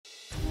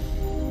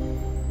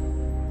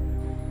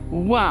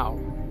Wow.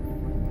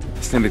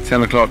 It's nearly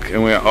 10 o'clock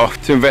and we're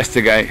off to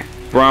investigate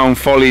Brown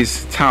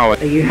Folly's tower.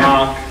 Are you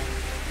Mark.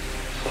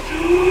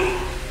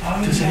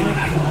 Does anyone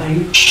have a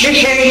name?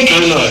 Miki!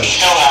 No.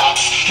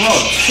 What?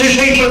 2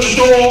 people at the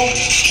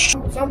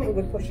door. Something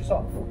would push us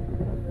off.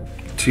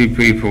 2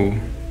 people.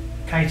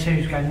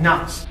 K2's going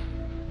nuts.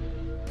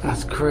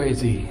 That's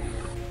crazy.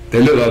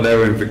 They look like they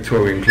were in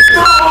Victorian clothes.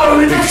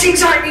 No, that's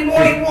exactly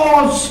what it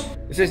was!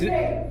 It says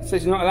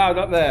you're not allowed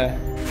up there.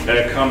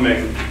 They're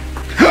coming.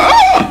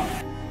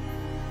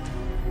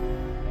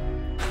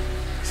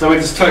 Someone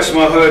just touched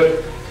my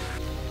hood.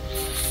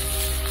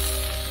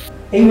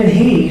 Even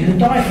he can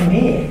die from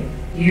here.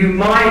 You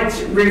might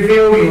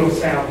reveal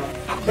yourself.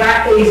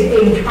 That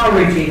is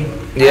encouraging.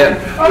 Yeah.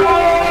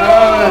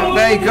 Oh!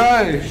 There you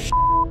go.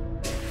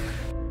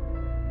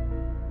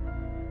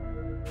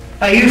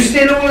 Are you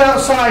still all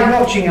outside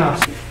watching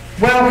us?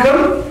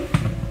 Welcome.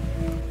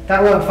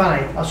 That weren't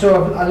funny. I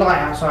saw a light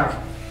outside.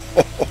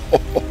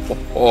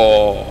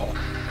 Oh.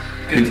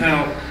 Good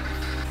tell.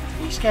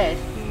 Are you scared?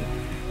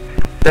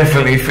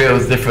 Definitely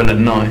feels different at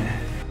night.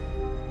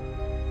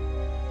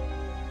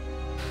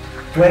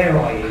 Where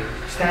are you?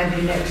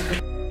 Standing next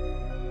to...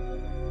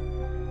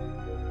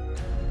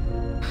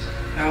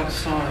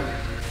 Outside.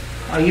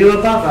 Are you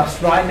above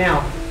us right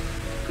now?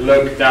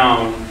 Look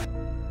down.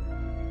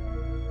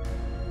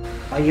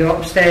 Are you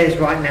upstairs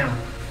right now?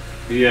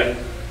 Yeah.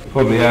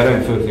 Probably, I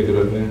don't feel too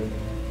good up here.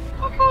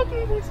 I can't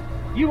do this.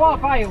 You are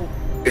Bale.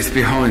 It's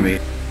behind me.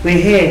 We're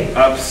here.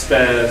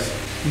 Upstairs.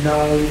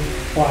 No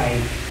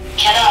way.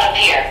 Cannot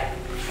appear.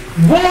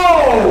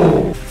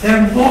 Whoa!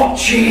 They're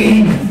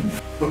watching!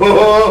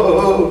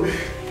 Oh.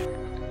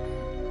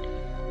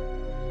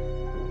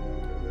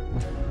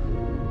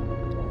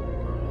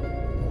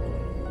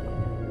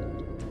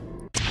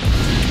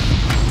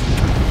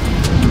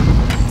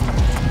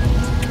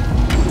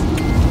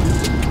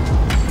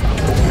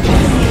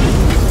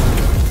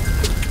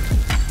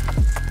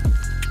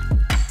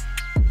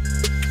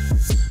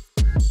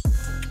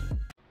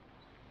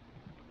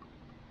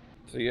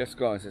 So yes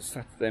guys, it's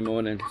Saturday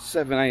morning,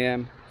 7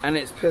 AM and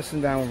it's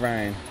pissing down with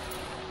rain.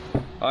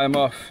 I'm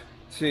off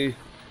to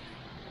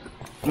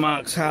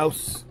Mark's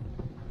house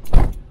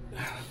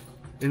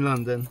in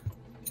London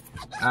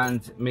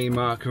and me,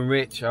 Mark and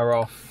Rich are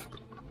off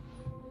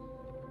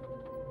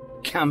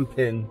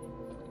camping.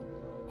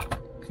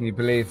 Can you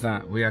believe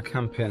that? We are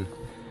camping.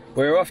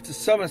 We're off to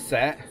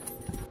Somerset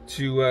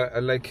to a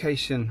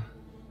location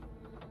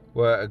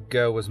where a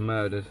girl was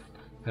murdered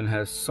and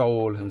her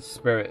soul and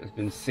spirit has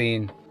been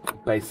seen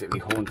basically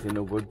haunting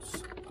the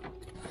woods.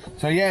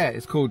 So yeah,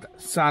 it's called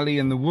Sally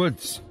in the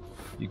Woods.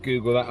 You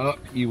Google that up,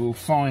 you will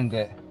find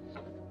it.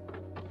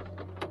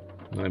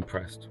 Not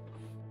impressed.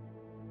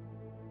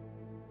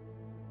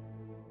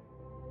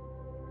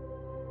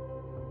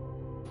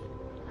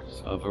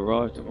 So I've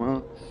arrived at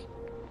Mark's.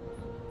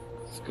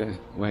 Let's go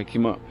wake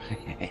him up.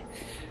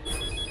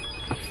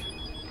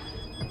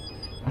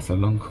 That's a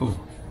long call.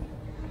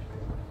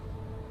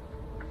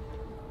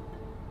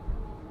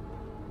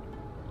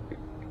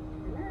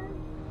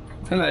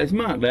 Hello, is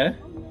Mark there?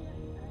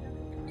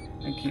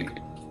 Thank you.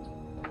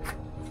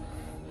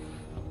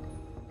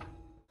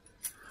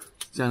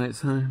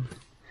 Janet's home.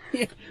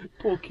 Yeah,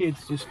 poor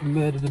kids just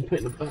murdered and put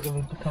in the back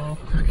of the car.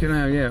 Fucking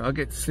hell, yeah. I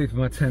get to sleep in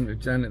my tent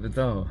with Janet the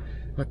doll.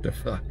 What the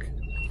fuck?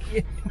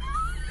 Yeah.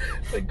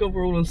 Thank God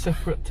we're all on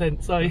separate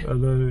tents, eh? I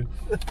know.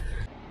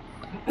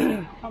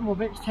 Couple more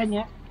bits, 10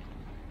 yet.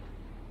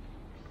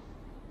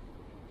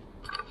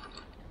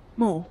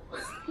 More?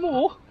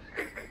 More?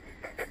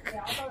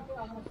 Yeah, I don't think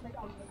I'm going to sleep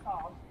under the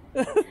car.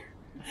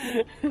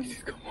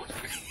 She's got more than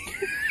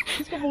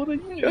She's got more than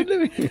you.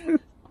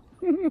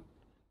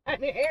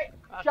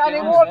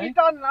 Janet, what have you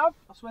done, love?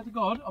 I swear to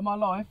God, on my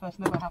life, that's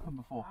never happened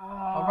before.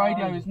 Our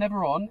radio is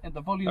never on, and the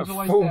volume's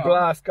always full down.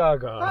 blast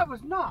Gaga. That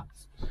was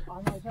nuts.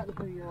 I know exactly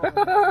who you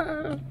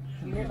are.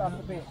 You hit like a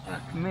bitch.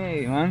 Fuck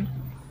me, man.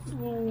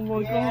 Oh my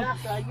Yeah, God.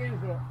 that's how you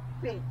hit.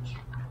 Bitch.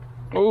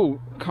 Oh,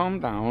 calm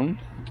down.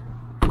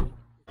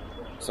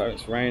 So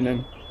it's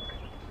raining.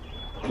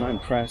 I'm not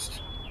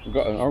impressed. We've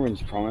got an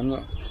orange prime,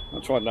 look. I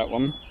tried that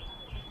one.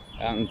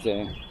 And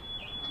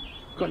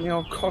got the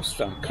old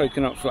Costa,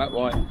 coconut flat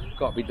white,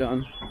 gotta be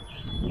done.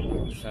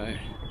 So I'm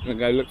gonna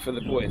go look for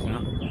the boys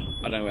now.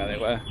 I don't know where they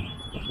were.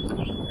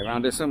 They're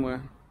around here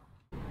somewhere.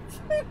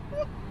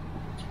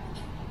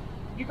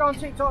 You go on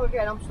TikTok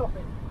again, I'm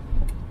stopping.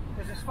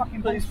 There's this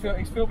fucking bullshit.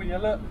 He's filming you,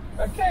 look.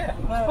 Okay.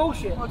 It's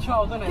bullshit. What a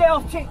child, isn't it? Get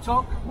off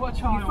TikTok. What a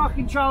child. You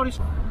fucking childish.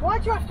 Why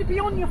do you have to be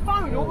on your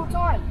phone all the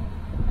time?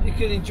 You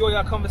can enjoy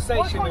our Why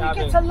conversation we're can't you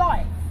having. get to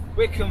life?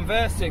 We're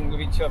conversing with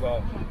each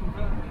other.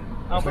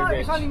 Aren't we, Rich?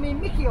 It's only me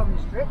and Miki on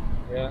this trip.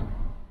 Yeah.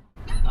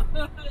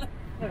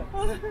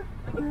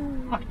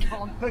 I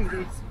can't do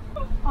this.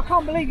 I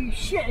can't believe you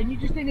shit and you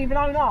just didn't even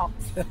own up.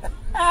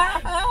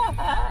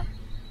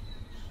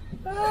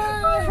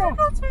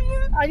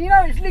 And you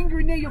know it's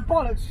lingering near your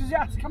bollocks because it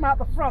has to come out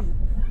the front.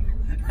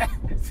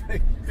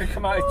 They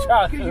come out of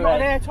charge. Because you've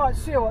got an airtight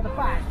seal at the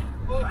back.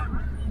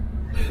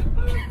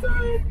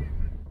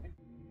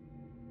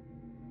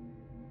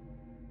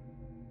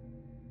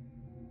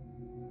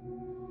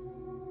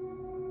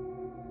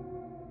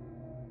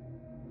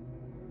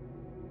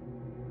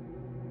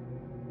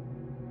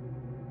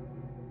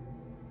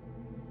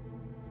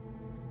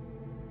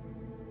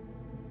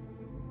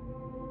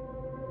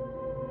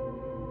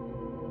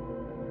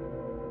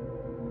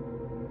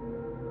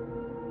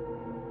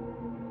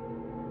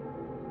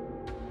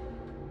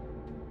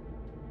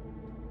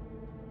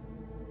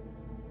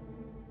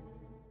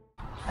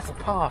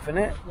 path, isn't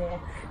it? Yeah.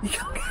 You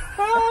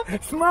can't.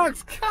 It's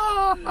Mark's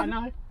car. I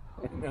know.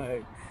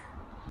 No.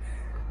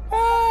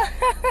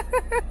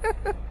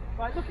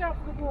 Right, look out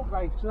for the wall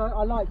graves, because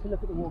I like to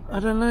look at the wall graves. I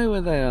don't know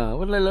where they are.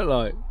 What do they look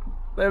like?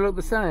 They look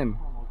the same.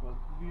 Oh my god,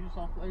 have you just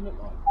asked what they look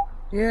like?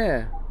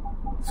 Yeah.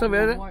 Something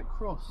A like white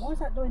cross. Why is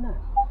that doing that?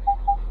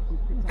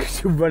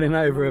 because you're running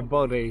over a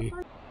body.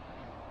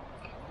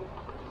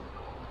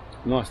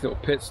 Nice little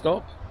pit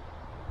stop.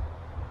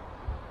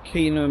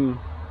 Keenham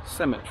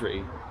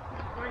Cemetery.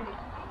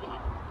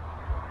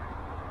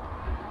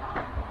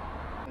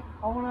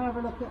 I want to have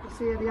a look at the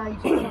see the age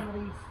of some of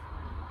these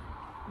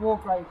war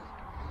graves.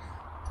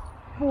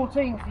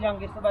 14's the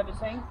youngest I've ever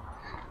seen.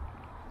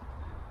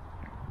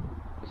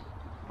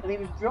 And he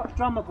was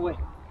drummer boy.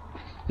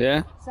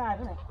 Yeah? Sad,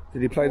 isn't it?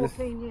 Did he play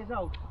 14 years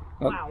old.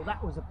 Wow,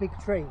 that was a big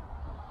tree.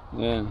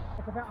 Yeah.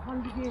 It's about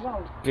 100 years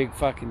old. Big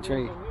fucking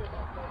tree.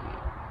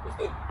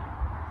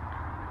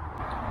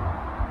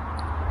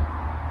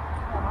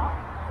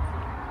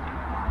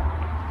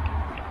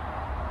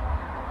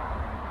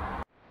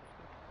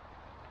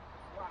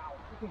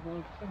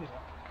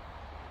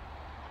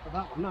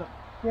 That one, no.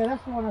 Yeah,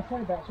 that's the one I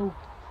said about. So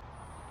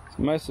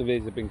most of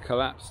these have been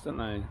collapsed, haven't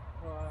they?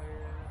 Oh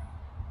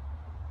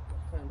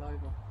yeah. Turned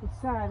over.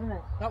 it's sad, isn't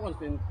it? That one's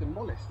been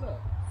demolished, look.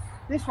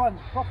 This one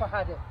proper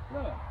had it.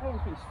 Look, that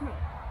one's been split.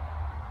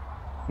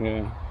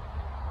 Yeah.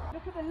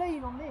 Look at the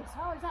lean on this.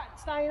 How is that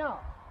staying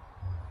up?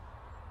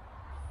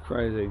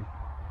 Crazy.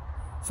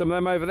 Some of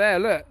them over there,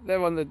 look,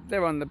 they're on the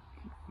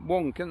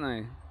wonk, aren't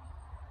they?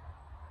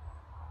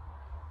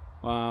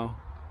 Wow.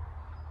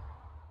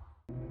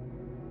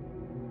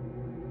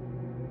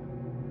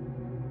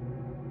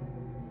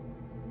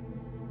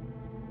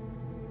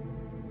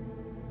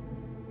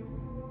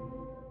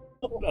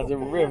 That's a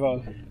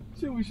river.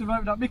 See, we should have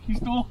opened up Miki's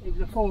door. It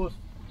was a force.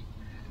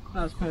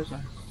 That's Perso.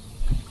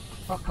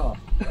 Fuck off.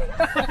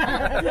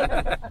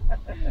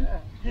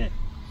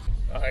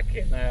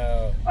 Fucking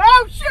hell.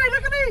 Oh shit,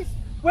 look at this!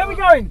 Where are we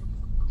going?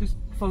 Just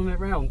following it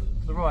round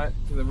to the right.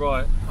 To the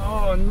right.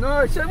 Oh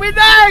no, shut me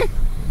down!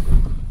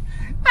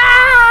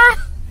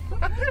 Ah!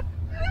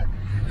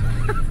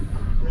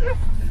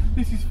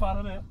 This is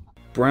fun, isn't it?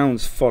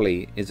 Brown's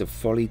Folly is a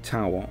folly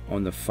tower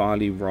on the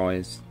Farley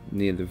Rise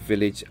near the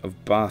village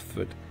of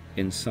Bathford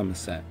in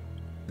Somerset.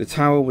 The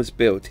tower was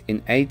built in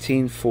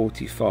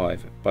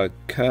 1845 by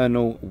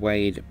Colonel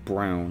Wade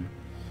Brown,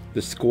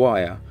 the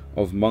squire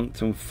of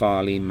Monkton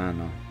Farley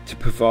Manor, to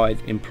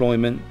provide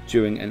employment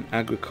during an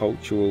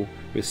agricultural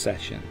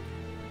recession.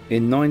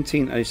 In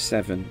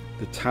 1907,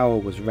 the tower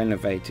was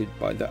renovated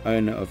by the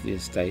owner of the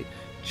estate,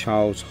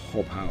 Charles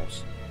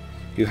Hobhouse,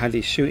 who had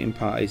his shooting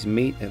parties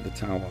meet at the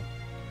tower.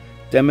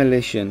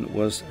 Demolition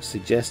was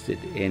suggested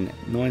in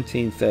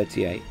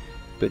 1938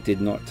 but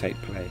did not take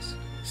place.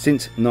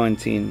 Since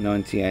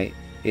 1998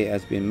 it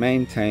has been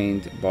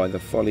maintained by the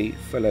Folly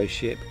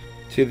Fellowship.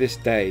 To this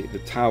day the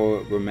tower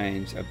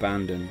remains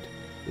abandoned,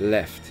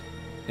 left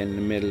in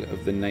the middle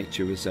of the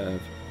nature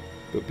reserve,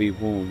 but be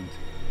warned,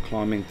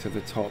 climbing to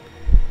the top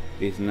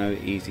is no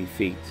easy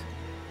feat.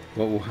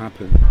 What will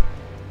happen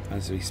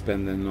as we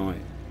spend the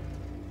night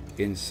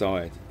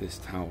inside this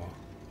tower,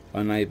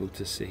 unable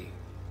to see?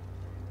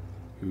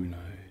 Who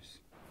knows?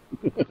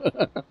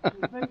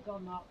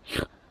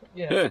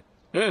 Yeah.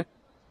 Look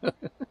at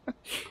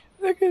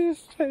the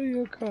state of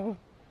your car.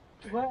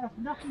 Well,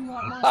 nothing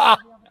like mine the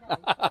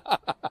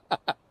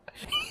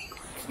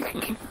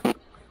other day.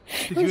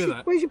 Did you hear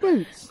that? Where's your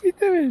boots? What are you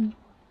doing?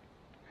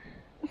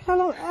 How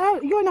long?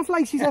 You got enough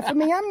laces there for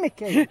me and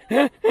Mickey.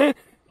 Why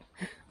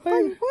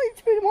are you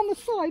doing them on the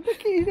side? Look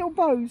at his little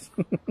bows.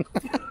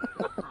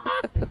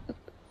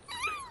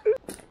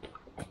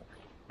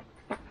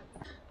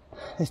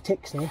 There's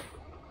ticks there. You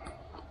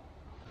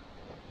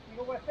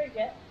got wet feet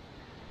yet?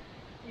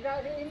 Is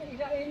that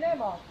in there,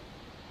 Mark?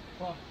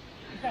 What?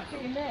 Is that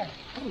in there?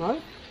 I don't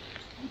know.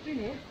 You've been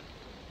here.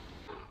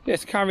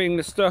 Yes, carrying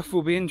the stuff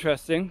will be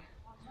interesting.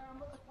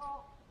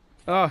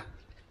 Ah.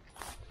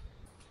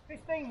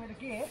 15 with a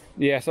gear.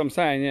 Yes, I'm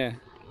saying, yeah.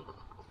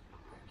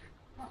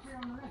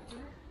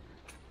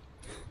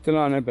 Don't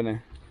know, nobody.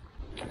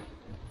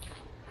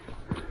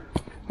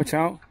 Watch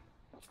out.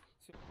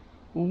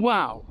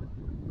 Wow.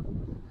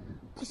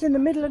 Just in the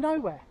middle of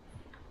nowhere.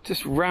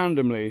 Just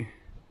randomly.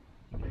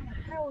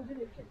 How did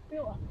it get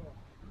built up here?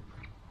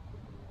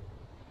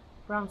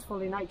 Brown's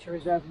Folly Nature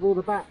Reserve with all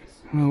the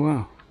bats. Oh,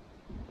 wow.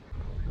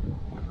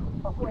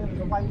 I thought it was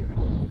a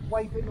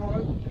way bit more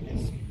open than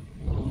this.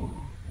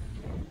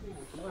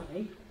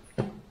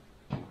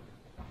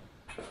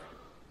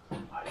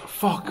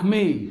 Fuck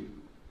me.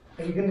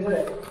 Are you going to do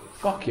it?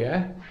 Fuck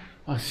yeah.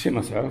 I shit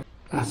myself.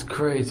 That's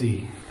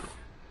crazy.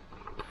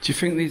 Do you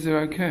think these are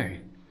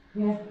okay?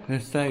 Yeah. They're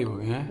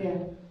stable, yeah? Yeah.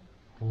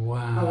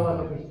 Wow.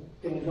 Otherwise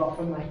these things off,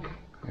 wouldn't they?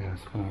 Yeah, I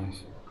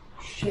suppose.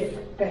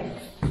 Shit, Ben.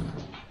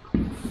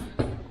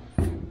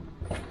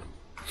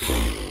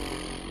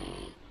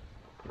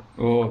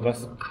 Oh,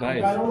 that's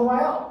Going all the way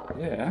up?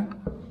 Yeah.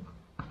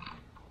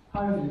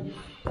 Holy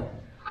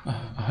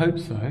I hope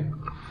so. I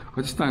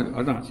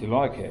don't actually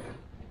like it.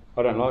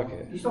 I don't like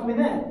it. You stopping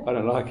there? I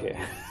don't like it.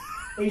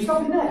 Are you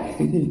stopping there?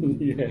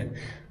 Yeah.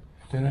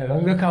 Don't know.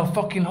 Look how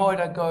fucking high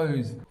that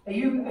goes. Are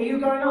you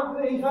going up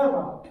any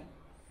further?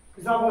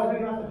 Because otherwise we're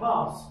going to have to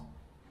pass.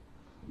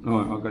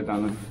 Alright, I'll go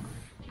down there.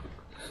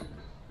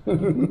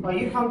 Oh,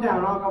 you come down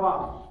and I'll go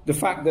up. The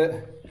fact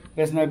that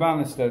there's no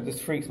banister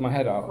just freaks my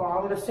head out. Right,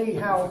 I'm going to see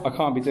how... I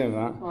can't be doing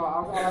that. Right,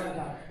 I'll have a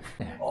go.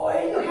 Oh,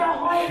 hey, look how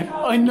high it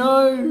goes! I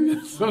know!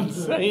 That's what I'm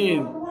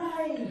saying. No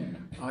way!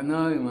 I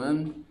know,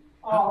 man.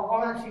 Oh,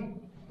 I'm actually...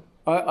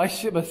 I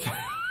shit myself.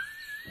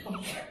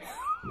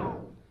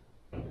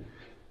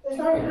 There's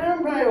no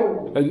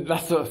handrail! And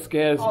that's what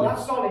scares Oh, me.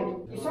 that's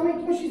solid. If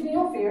somebody pushes me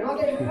off here and I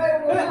get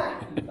impaled on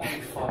that... That'd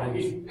be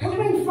funny. What do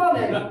you mean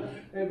funny?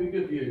 It'd be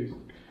good views.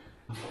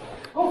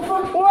 Oh,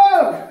 fuck!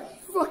 Whoa!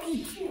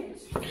 Fucking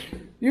Shit!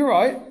 You're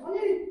right. I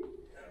nearly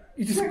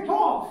You just tripped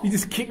off! you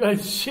just kicked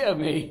that shit at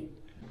me.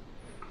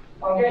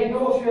 I'm getting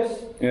nauseous.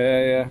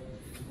 Yeah.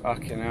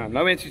 Fucking hell.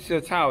 No entry to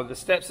the tower. The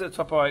steps at the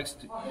top are I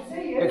can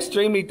see you.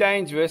 extremely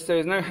dangerous. There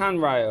is no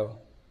handrail.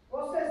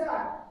 What says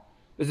that?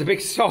 There's a big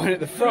sign at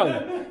the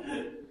front.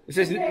 It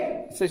says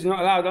you're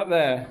not allowed up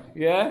there.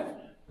 Yeah?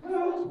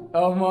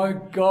 Oh my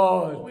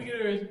god. All we can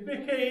do is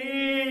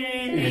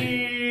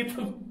Miki.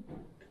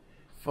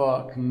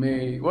 Fuck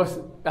me. What's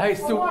hey, I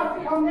still might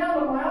have to come down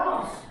on my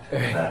ass.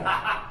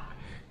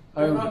 I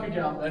can get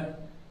up there.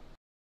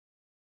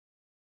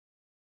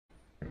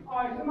 Oh,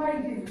 it's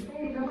amazing.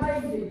 It's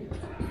amazing.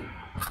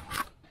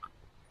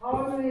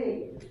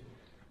 Holy.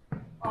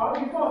 Oh,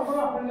 you've got to come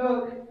up and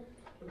look.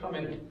 We'll come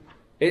in.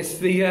 it's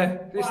the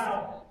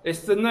Wow.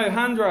 it's the no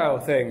handrail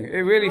thing. It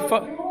really Oh,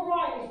 fuck. you're all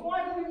right. It's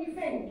wider than you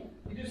think.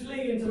 You just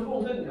lean into the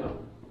wall, didn't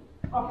you?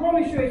 I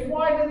promise you, it's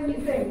wider than you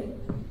think.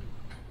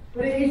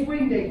 But it is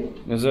windy.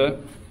 Is it?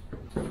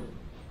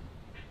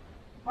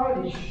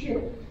 Holy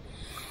shit.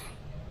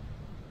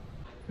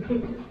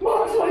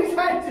 Mark's on his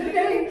hands and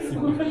knees.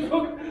 I'm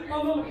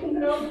not looking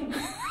down.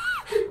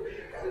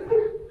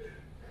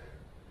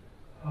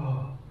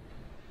 Oh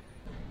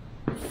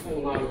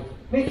no.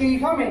 Miki, you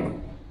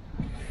coming?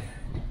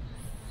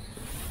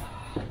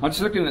 I'm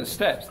just looking at the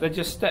steps. They're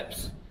just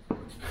steps.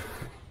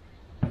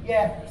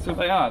 Yeah. That's what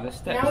they are. They're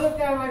steps. Now look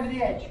down over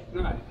the edge.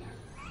 No.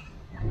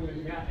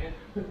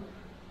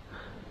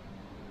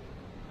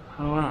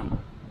 Oh wow.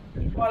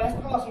 Right,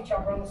 let's pass each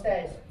other on the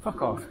stairs.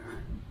 Fuck off.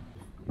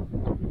 Oh,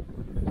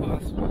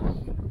 that's... You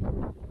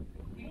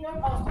can go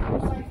past it,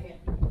 you're safe here.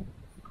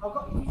 I've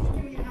got, if you just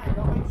give me your hand,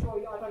 I'll make sure I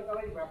don't go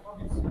anywhere, I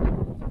promise.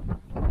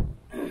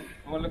 What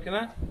am I looking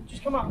at?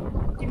 Just come up,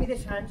 give me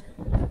this hand.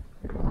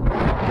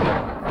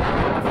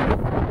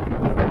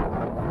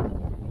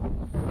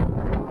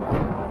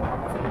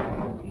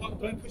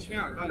 Don't push me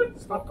out. Don't.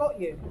 I've got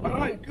you.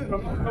 Alright, good. I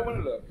want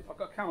to look. I've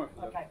got a camera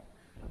for Okay.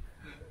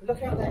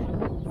 Look out there.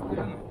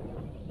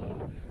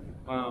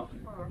 Wow.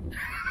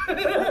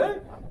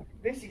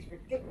 This is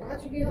ridiculous.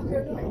 Imagine being up here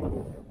at night.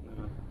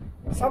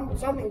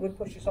 Something would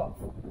push us off.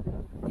 Do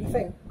you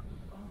think?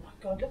 Oh my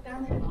god, look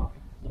down there, Mark.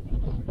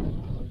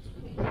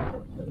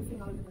 Put the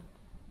thing over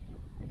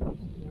there.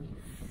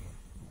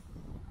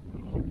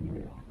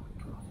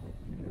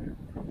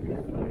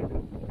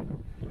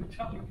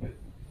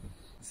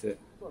 That's it.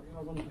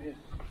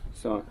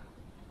 So.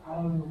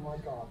 Oh my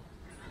god.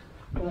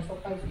 Well, that's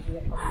what places you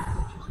get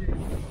pictures.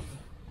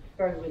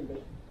 Very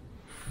windy.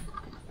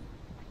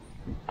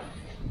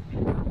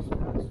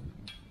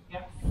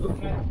 Yeah.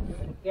 Okay.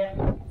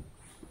 Yeah.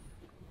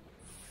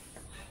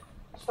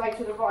 Stay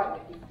to the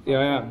right, Miki. Yeah,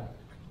 I am.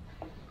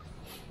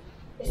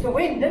 It's the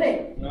wind, isn't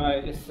it? No,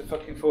 it's the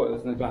fucking thought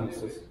there's no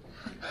banisters.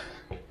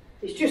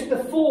 It's just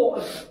the thought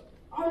of.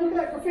 Oh, look at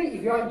that graffiti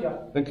behind you.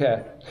 Don't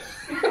care.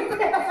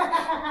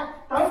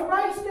 Don't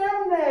race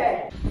down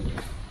there.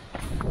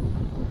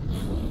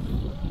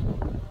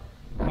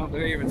 Can't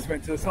believe it's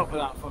went to the top of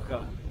that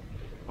fucker.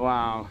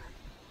 Wow.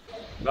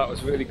 That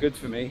was really good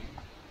for me.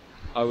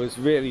 I was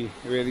really,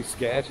 really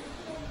scared.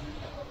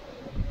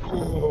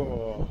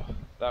 Oh,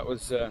 that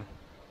was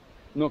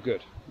not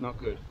good, not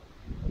good.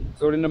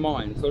 It's all in the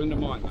mind, it's all in the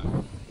mind,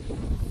 man.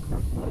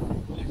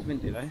 It's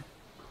windy though.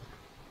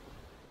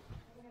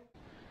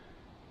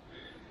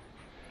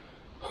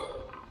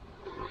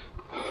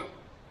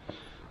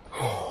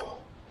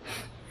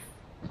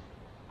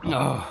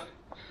 Oh,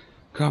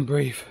 can't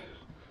breathe.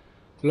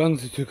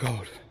 Lungs are too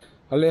cold.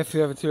 I left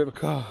the other two at the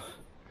car.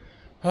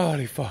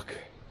 Holy fuck.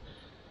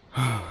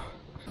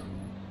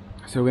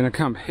 So we're gonna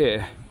camp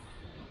here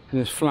in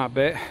this flat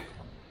bit.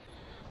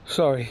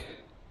 Sorry,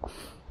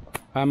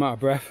 I'm out of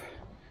breath.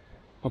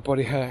 My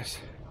body hurts.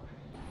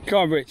 Come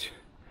on, Rich.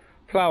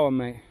 Plough on,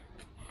 mate.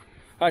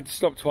 I had to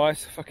stop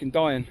twice, fucking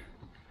dying.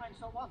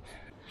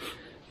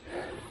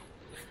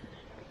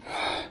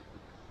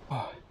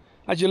 Oh,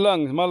 how's your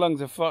lungs? My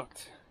lungs are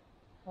fucked.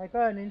 Are they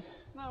burning?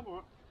 No, I'm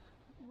alright.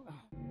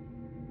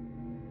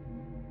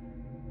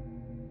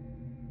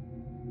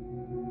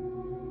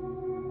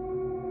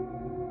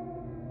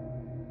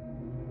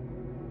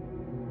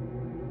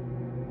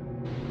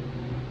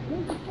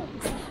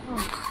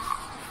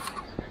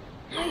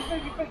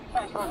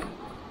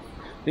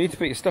 You need to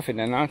put your stuff in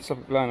there now to stop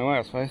it blowing away,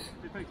 I suppose.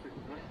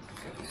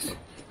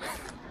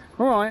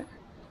 Alright.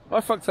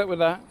 I fucked up with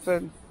that,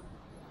 so...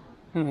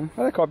 Well,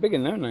 they're quite big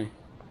in there, aren't they?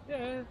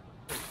 Yeah.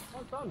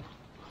 Well done.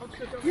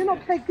 You're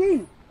not pegged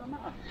in. Doesn't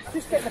matter.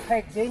 Just get the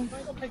pegs in. I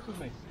ain't got pegs with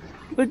me.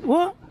 But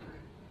what?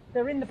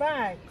 They're in the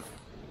bag.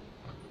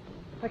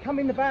 They come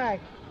in the bag.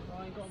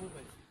 I ain't got them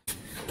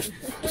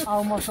with me.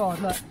 Oh my god,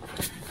 look.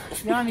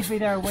 You'll only be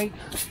there a week.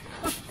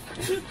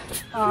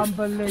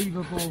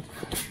 Unbelievable.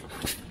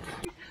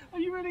 Are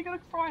you really going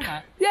to fry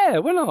that? Yeah,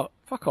 why not?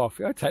 Fuck off,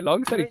 it won't take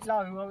long. It's A only, bit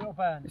low, or it'll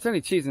burn. it's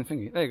only cheese and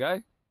thingy. There you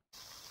go.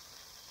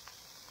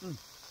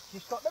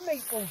 Just got the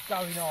meatballs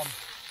going on.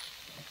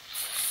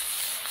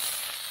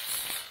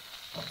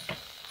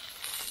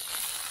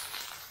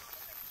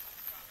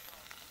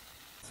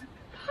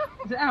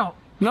 Is it out?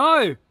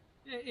 No!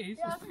 Yeah, it is.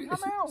 Yeah,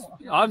 it's come out.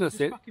 I've not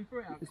seen it. Fucking threw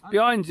it out. It's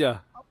behind you.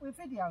 We're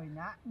videoing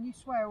that and you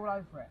swear all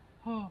over it.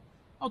 Oh,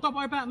 don't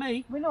worry about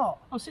me. We're not.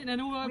 I'm sitting there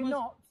and all over. We're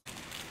not.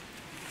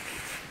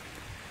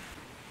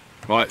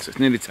 Right, so it's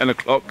nearly 10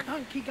 o'clock.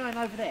 Don't keep going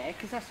over there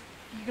because that's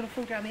you're going to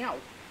fall down the hole.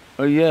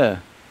 Oh yeah.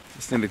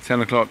 It's nearly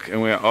 10 o'clock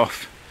and we're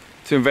off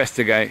to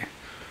investigate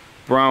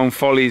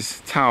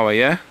Folly's tower,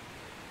 yeah?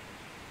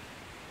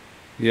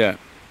 Yeah.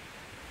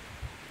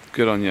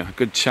 Good on you.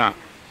 Good chat.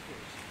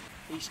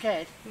 Are you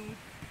scared?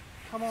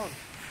 Come on.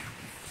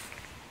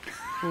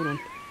 Hold on.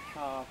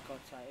 Oh,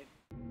 God's sake.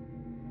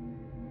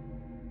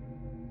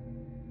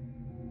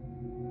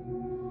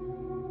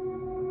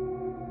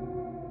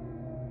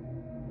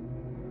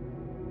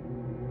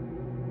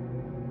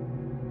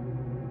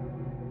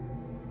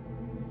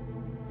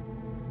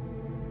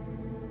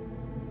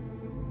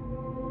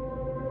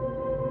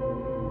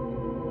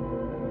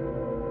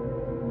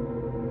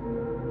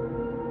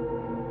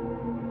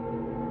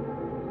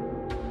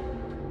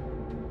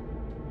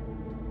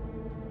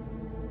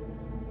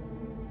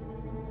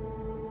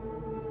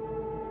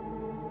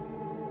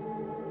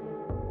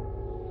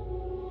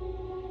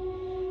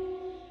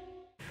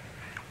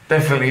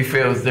 Definitely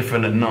feels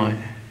different at night.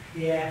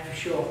 Yeah, for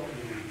sure.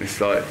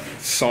 It's like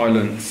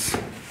silence.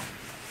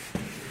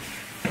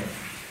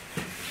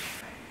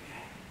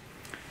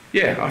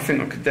 Yeah, I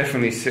think I could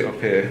definitely sit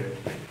up here.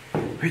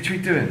 What are we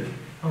doing?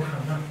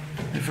 Oh, no.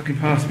 They're fucking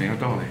past me, I'll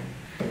die.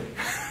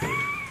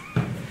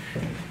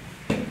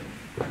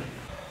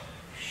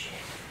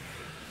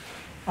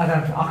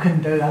 I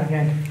couldn't do that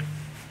again.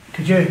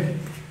 Could you?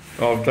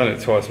 Oh, I've done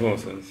it twice more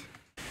since.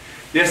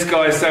 Yes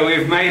guys, so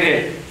we've made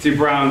it to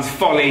Brown's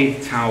Folly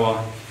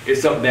Tower.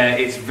 It's up there,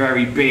 it's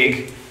very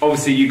big.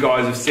 Obviously you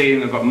guys have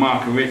seen, I've got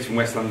Mark and Rich from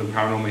West London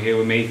Paranormal here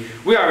with me.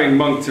 We are in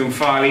Monkton,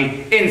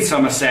 Folly, in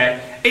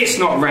Somerset. It's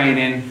not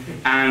raining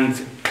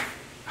and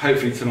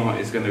hopefully tonight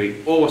is going to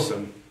be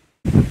awesome.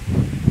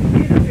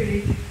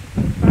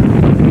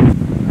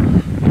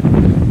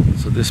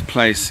 So this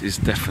place is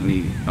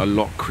definitely a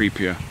lot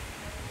creepier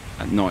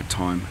at night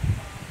time.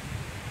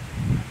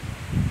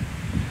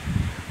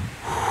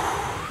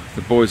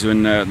 The boys are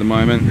in there at the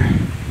moment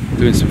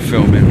doing some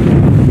filming,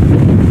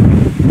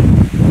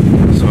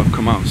 so I've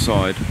come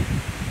outside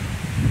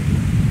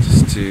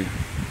just to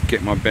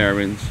get my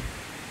bearings,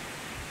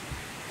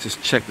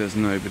 just check there's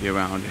nobody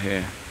around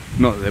here.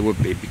 Not that there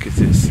would be because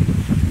it's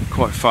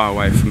quite far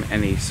away from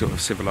any sort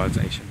of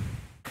civilization.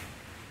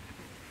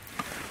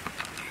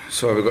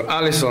 So we've got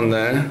Alice on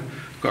there,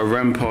 got a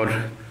REM pod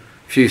a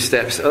few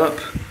steps up.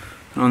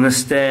 On the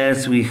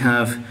stairs we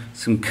have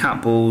some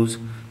cat balls,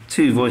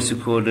 2 voice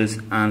recorders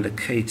and a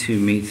K2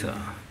 meter.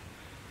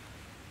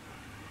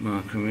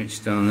 Mark and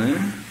Rich down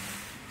there.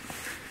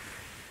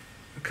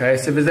 Okay,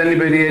 so if there's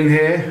anybody in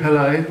here,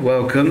 hello,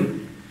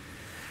 welcome.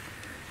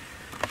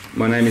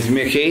 My name is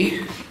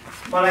Miki.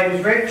 My name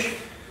is Rich.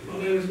 My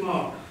name is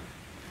Mark.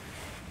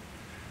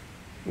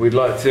 We'd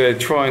like to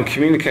try and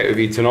communicate with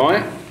you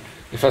tonight,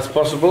 if that's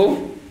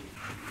possible.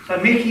 So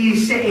Miki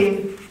is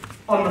sitting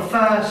on the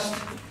first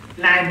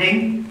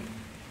landing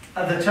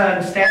of the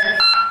turn step.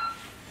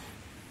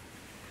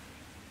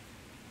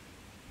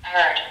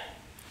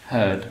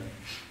 Heard.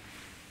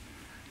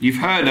 You've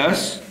heard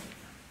us?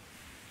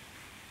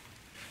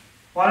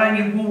 Why don't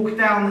you walk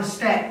down the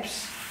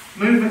steps,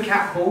 move a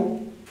cat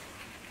ball,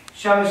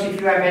 show us if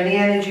you have any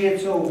energy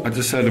at all. I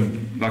just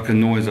heard like a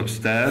noise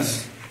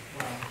upstairs.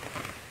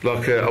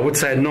 Like I would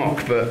say a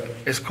knock, but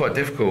it's quite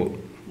difficult.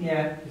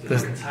 Yeah. Is it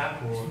like a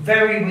tap or? It's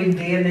very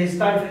windy and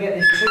don't forget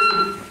there's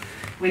 2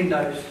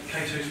 windows.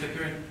 K2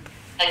 flickering.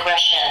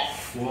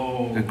 Aggression.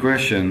 Whoa.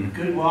 Aggression.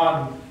 Good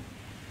one.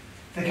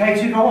 The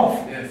K2 go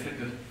off. Yeah,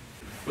 flickered.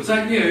 Was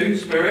that you,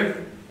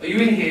 Spirit? Are you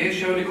in here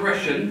showing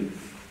aggression?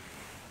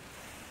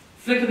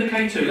 Flicker the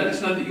K2, let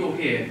us know that you're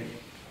here.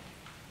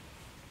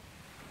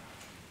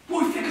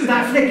 Boy, flickered.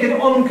 That flickered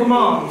on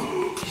command.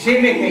 You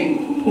see, Miki?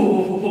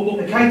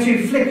 The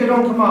K2 flickered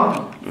on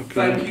command. Okay.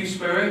 Thank you,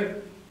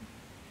 Spirit.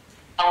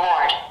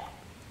 Award.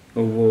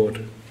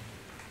 Award.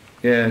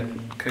 Yeah,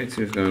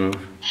 K2's going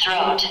off.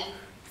 Throat.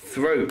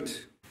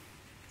 Throat.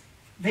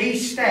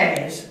 These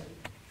stairs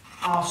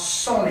are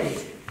solid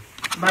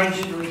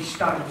masonry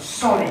stone.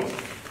 Solid.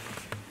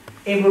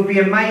 it would be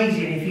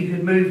amazing if you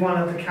could move one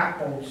of the cat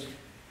balls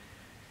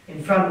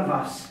in front of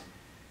us.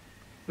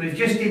 We've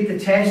just did the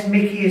test.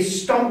 Miki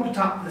has stomped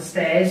up the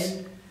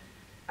stairs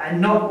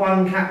and not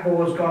one cat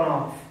ball has gone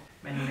off.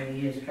 Many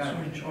years ago.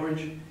 It's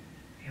orange.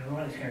 Yeah,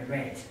 well, let's go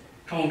red.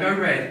 Come on, go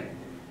red.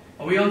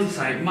 Are we on to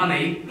say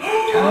money?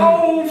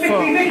 Oh,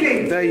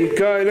 Miki! There you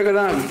go, look at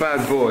that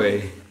bad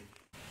boy.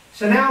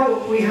 So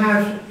now we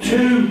have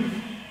 2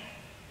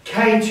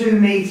 K2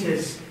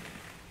 meters.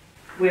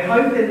 We're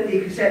hoping that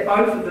you can set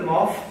both of them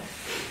off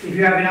if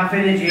you have enough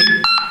energy.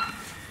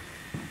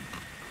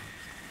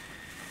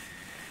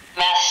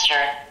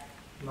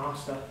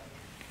 Master.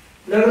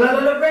 Look,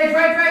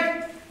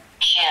 red!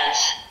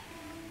 Chance.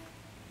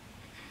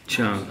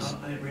 Chance.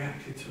 They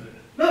reacted to it.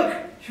 Look,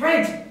 it's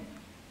red.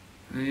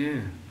 Oh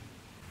yeah.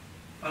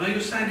 I know you're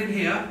standing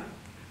here.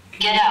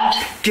 Get out.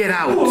 Get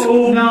out!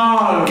 Oh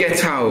no!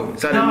 Get out!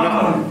 Is that No.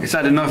 enough? Is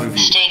that enough of you?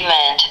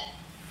 Statement.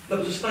 That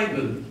was a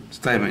statement.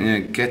 Statement, yeah,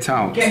 get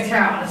out. Get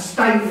out, a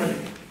statement.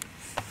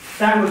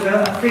 That was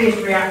a fierce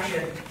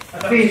reaction.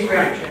 A fierce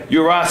reaction.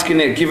 You're asking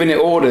it, giving it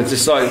orders,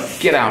 just like,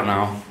 get out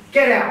now.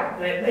 Get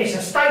out. It's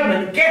a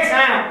statement. Get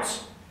out.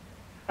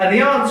 And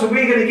the answer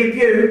we're going to give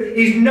you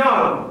is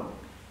no.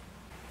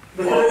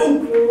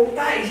 Oh,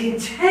 that is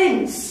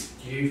intense.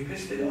 You've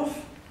pissed it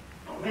off.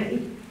 Not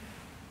me.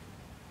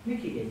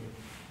 Miki did.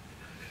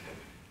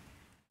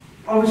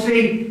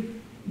 Obviously,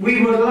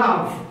 we would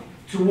love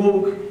to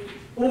walk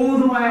all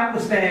the way up the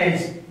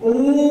stairs,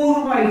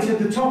 all the way to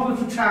the top of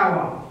the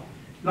tower,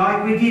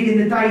 like we did in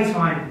the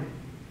daytime.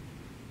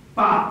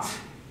 But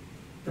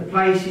the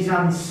place is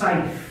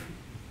unsafe.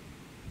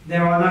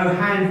 There are no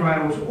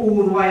handrails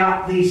all the way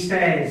up these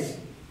stairs.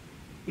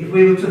 If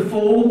we were to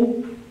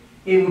fall,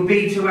 it would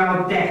be to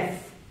our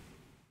death.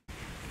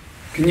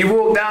 Can you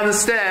walk down the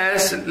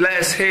stairs?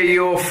 Let us hear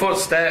your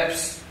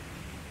footsteps.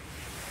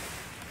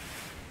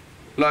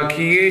 Like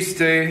you used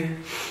to.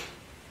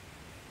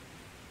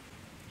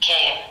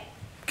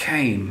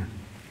 Came.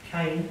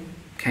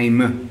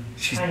 Came.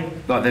 She's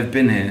Came. like they've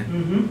been here.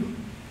 Mm-hmm.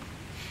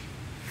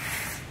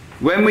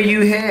 When were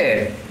you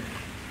here?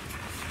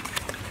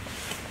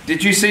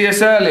 Did you see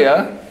us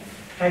earlier?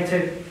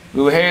 K2.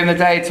 We were here in the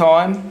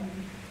daytime.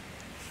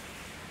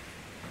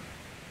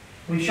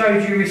 We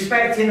showed you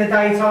respect in the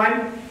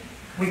daytime.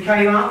 We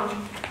came up.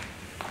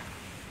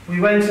 We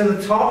went to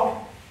the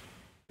top.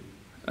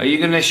 Are you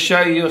going to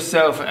show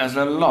yourself as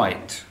a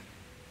light?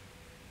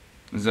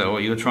 Is that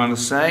what you're trying to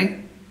say?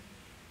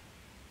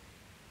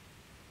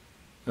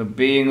 A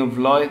being of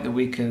light that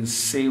we can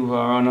see with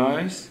our own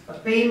eyes? A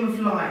beam of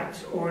light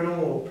or an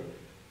orb.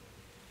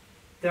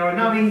 There are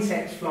no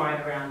insects flying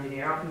around in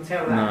here, I can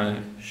tell that.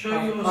 No. Show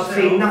yourself. I've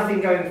seen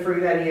nothing going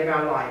through any of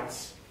our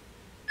lights.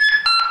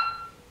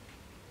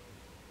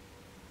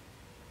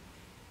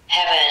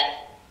 Heaven.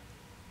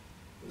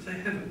 Say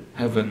heaven.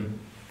 Heaven.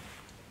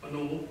 A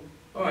normal.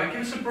 Alright,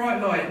 give us a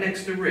bright light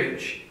next to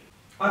Rich.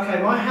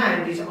 Okay, my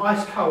hand is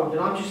ice cold and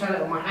I've just had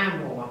it on my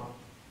hand warmer.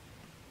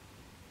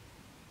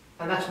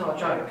 And that's not a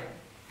joke.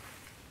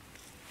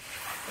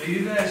 Are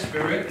you there,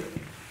 Spirit?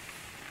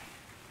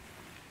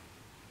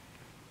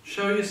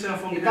 Show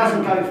yourself on It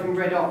camera. doesn't go from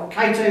red on.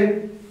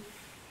 K2.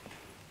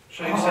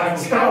 Show yourself on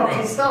Stop,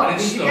 camera. it stopped.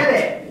 And it Did you get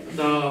it?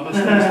 No, I must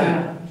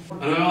have missed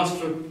it. And I asked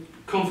for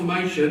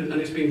confirmation, and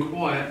it's been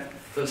quiet,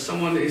 that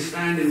someone is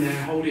standing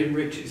there holding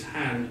Rich's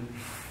hand.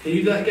 Can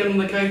you do that again on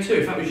the K2?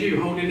 If that was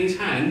you holding his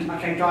hand.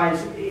 Okay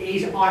guys, it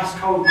is ice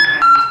cold, my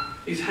hand.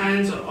 His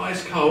hands are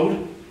ice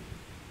cold.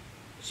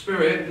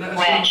 Spirit, let us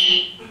know.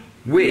 Witch.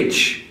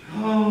 Witch.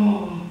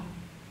 Oh,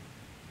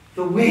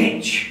 the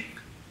witch.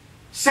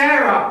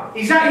 Sarah,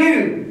 is that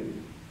you?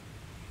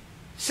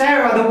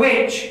 Sarah the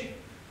witch.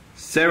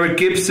 Sarah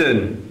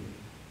Gibson.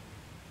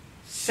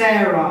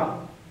 Sarah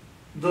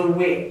the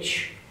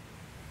witch.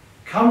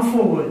 Come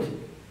forward.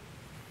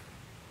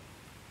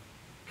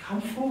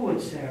 Come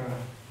forward, Sarah.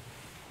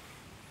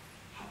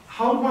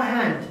 Hold my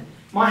hand.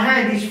 My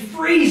hand is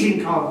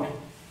freezing cold.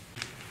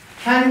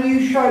 Can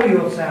you show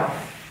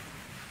yourself?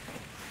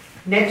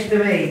 Next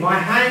to me. My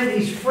hand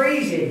is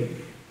freezing.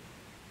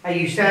 Are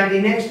you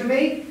standing next to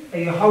me? Are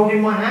you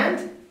holding my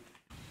hand?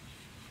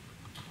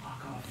 I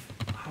got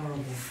a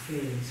horrible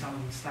feeling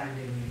someone's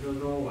standing in the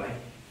doorway.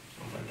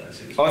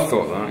 I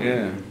thought that,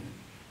 yeah.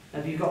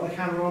 Have you got the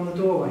camera on the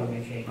doorway,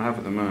 Miki? I have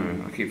at the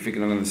moment. I keep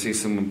thinking I'm going to see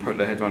someone put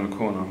their head around the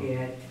corner.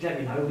 Yeah, let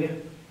me know, will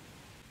you?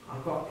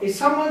 I've got... Is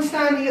someone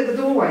standing at the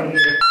doorway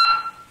here?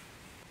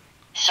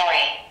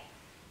 Sorry.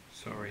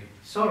 Sorry.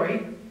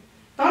 Sorry?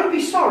 Don't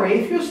be sorry.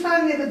 If you're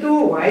standing at the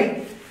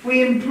doorway,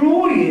 we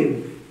implore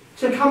you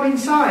to come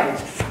inside.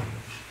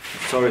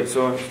 Sorry, it's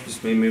alright.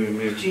 Just me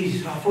moving.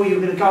 Jesus, I thought you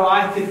were going to go.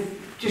 I have to...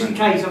 Just in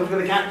case I was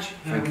going to catch.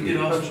 No, Thank we you.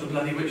 did ask the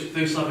bloody witch to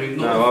do something,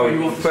 not No, throw I you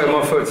was off the putting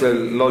my side. foot to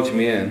lodge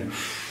me in.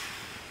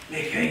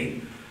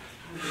 Miki.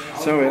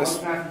 Sorry, I that's- was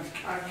about to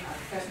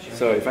catch you.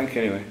 Sorry, thank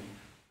you anyway.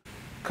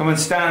 Come and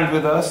stand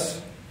with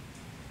us.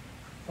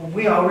 Well,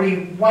 we are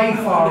really way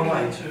far I'm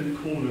away. to the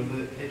corner of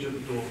the edge of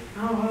the door.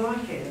 Oh, I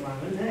like it at the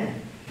moment, there.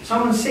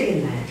 Someone's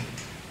sitting there.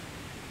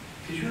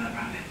 Did you hear that,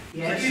 Brandon?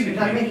 Yes, Is is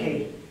that that you,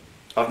 Miki?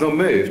 I've not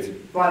moved.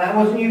 Right, that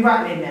wasn't you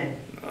rattling then.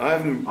 I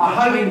haven't.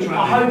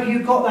 I hope you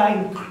got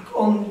that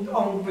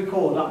on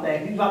record up there.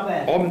 Who's up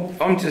there?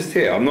 I'm just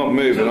here. I'm not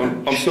moving.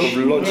 I'm sort of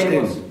lodged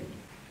Yeah, in.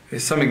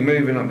 There's something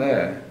moving up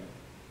there.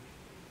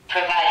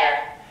 Provider.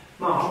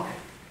 Mark,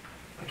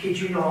 I kid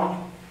you not,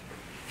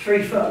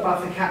 3 foot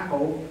above the cat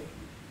ball,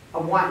 a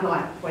white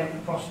light went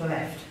across the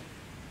left.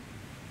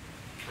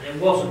 And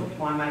it wasn't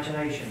my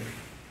imagination.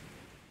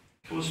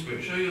 Come on,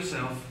 Spirit, show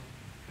yourself.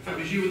 If that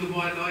was you with the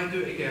white light,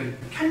 do it again.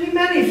 Can you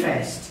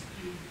manifest?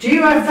 Do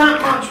you have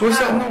that much What's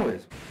power? that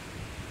noise?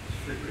 It's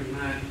flickering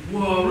mad.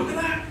 Whoa, look at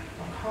that!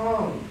 I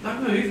can't.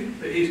 Don't move,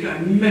 but it's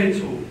going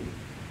mental.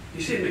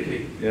 You see it,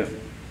 Miki? Yeah.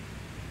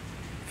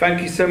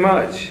 Thank you so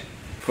much.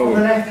 On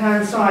the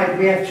left-hand side,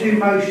 we have 2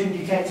 motion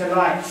detector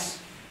lights.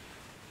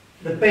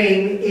 The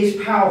beam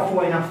is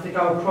powerful enough to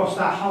go across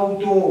that whole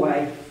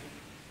doorway.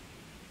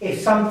 If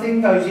something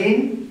goes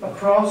in,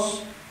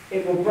 across,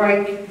 it will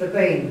break the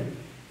beam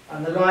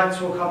and the lights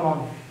will come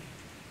on.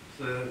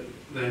 So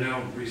they're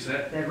now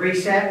reset. They're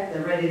reset,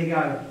 they're ready to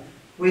go.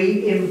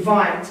 We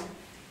invite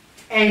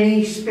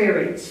any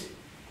spirit,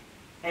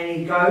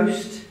 any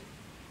ghost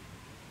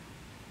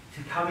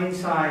to come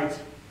inside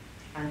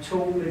and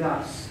talk with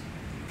us.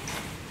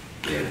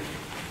 Yeah.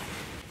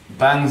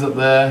 Bangs up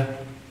there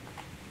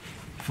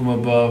from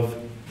above.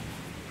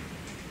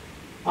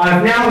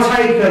 I've now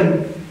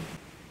taken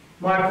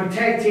my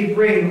protective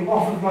ring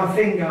off of my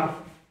finger.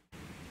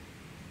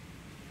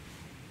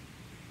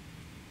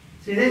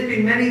 See, there's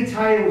been many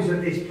tales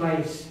of this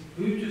place.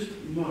 Who just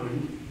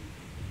moaned?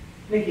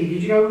 Miki,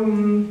 did you go, Did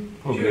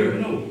you hear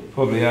it all?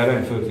 Probably, I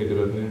don't feel too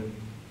good up here.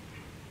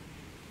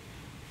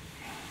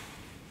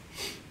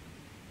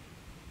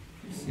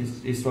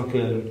 It's like a,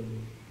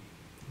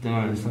 I don't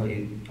know, it's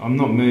like, I'm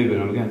not moving,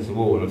 I'm against the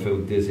wall and I feel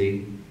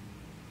dizzy.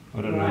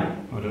 I don't know,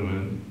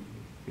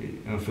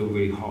 and I feel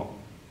really hot.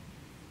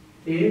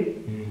 do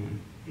you?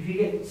 Yeah. If you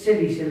get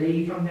silly,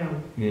 you come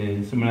down.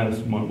 Yeah, someone else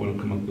might want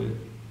to come up with.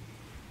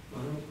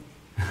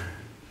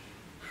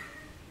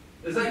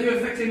 Is that you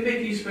affecting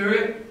Miki,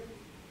 Spirit?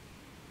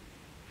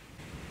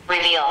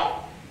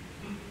 Reveal.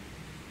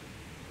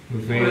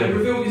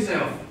 Reveal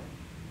yourself.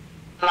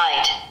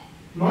 Might.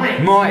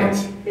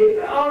 Might.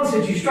 It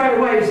answered you straight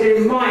away, it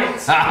said might.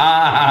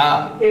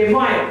 It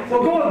might.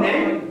 Well, go on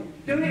then.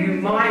 You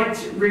might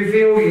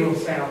reveal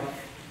yourself.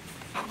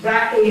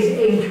 That is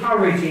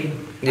encouraging.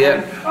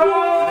 Yeah.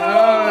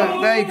 Oh,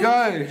 there you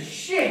go.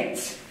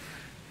 Shit.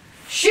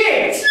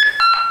 Shit.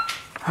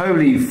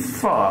 Holy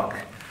fuck.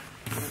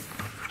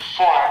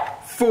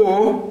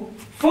 4.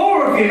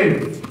 4 of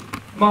you.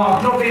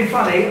 Mark, not being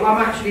funny,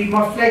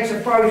 my legs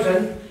are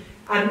frozen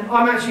and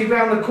I'm actually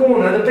round the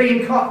corner. The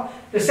beam cut,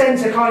 the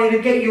sensor can't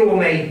even get you or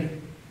me.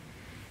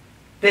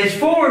 There's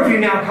 4 of you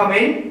now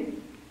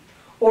coming,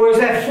 or is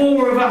there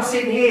 4 of us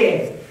in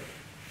here?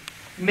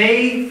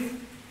 Me,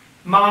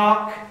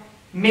 Mark,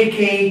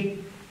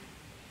 Miki,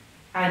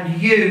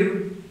 and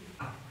you.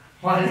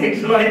 My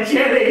legs are like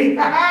jelly.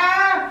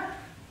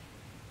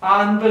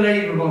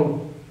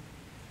 Unbelievable.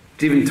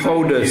 Even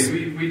told us.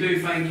 We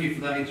do thank you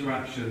for that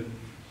interaction.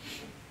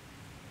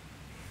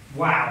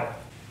 Wow.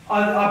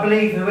 I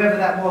believe whoever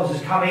that was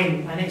has come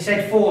in and it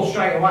said 4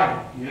 straight away.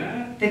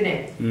 Yeah? Didn't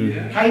it?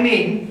 Yeah. Came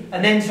in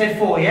and then said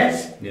 4,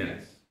 yes?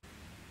 Yes.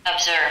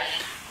 Observe.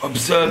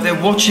 Observe,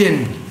 they're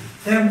watching.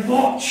 They're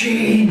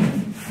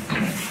watching.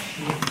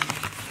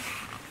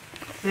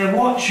 They're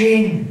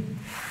watching.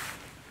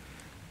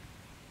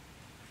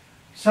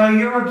 So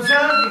you're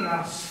observing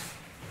us.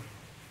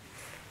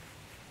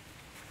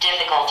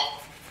 Difficult.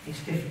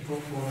 It's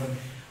difficult for them.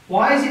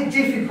 Why is it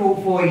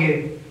difficult for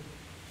you?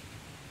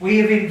 We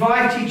have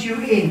invited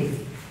you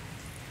in.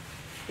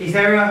 Is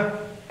there an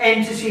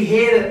entity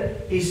here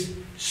that is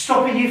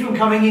stopping you from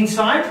coming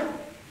inside?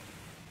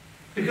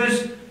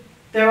 Because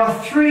there are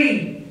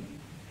 3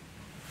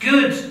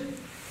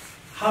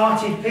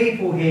 good-hearted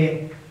people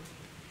here.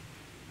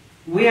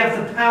 We have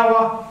the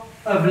power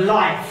of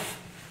life.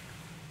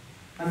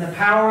 And the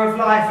power of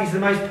life is the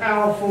most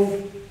powerful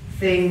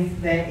thing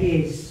there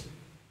is.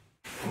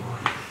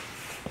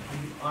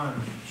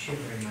 I'm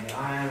shivering, mate.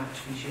 I am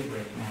actually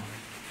shivering.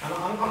 And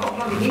I've got a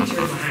bloody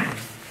heater in my hand.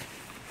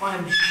 I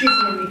am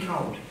shiveringly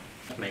cold.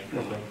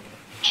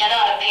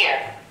 Cannot appear.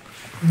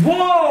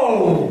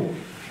 Whoa!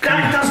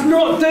 That does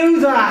not do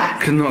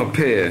that! Cannot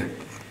appear.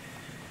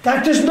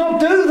 That does not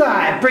do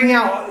that! Bring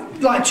out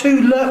like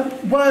 2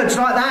 words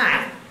like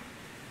that.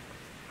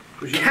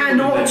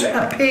 Cannot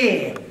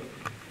appear.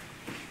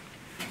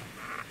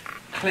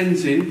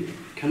 Cleansing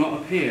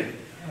cannot appear.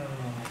 Oh, God.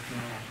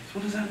 So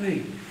what does that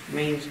mean?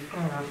 Means,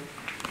 alright.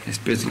 It's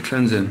busy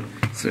cleansing,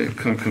 so it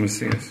can't come and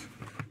see us.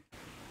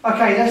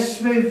 Okay, let's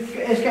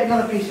get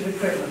another piece of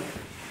equipment.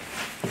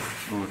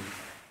 Right.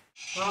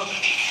 Mark.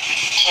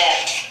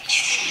 10.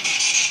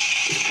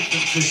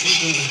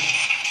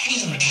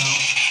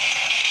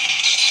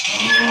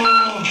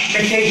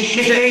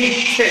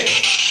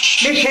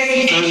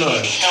 Miki! No.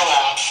 Solo.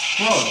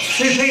 What?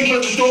 2 people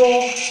at the door.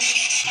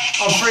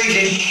 I'm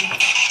freezing.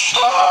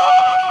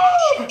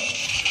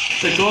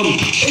 They're gone. Who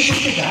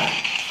just did that?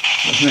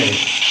 That's me.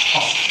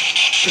 Oh,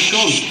 it's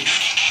gone.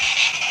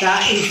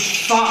 That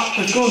is fuck.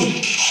 It's gone.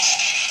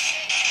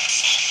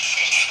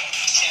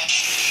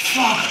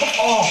 Fuck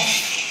off.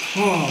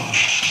 Oh.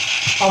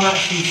 I'm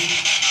actually...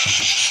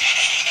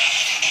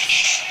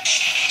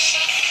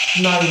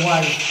 No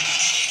way.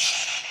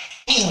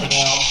 Oh,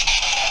 wow.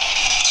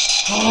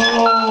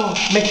 Oh,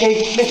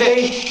 Miki.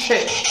 Miki.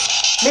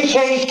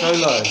 So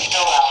low.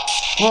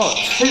 What?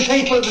 2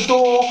 people at the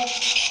door.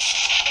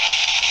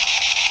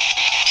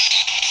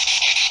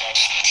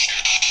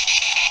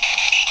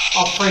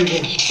 I'm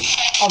freezing.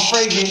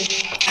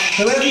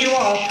 Whoever you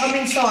are, come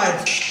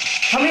inside.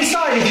 Come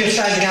inside if you're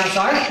standing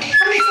outside.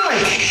 Come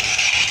inside.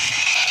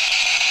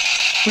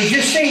 We've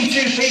just seen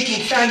 2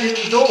 people standing at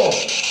the door.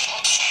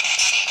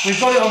 We've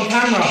got it on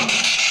camera.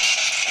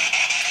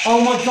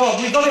 Oh my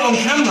God, we've got it on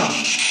camera.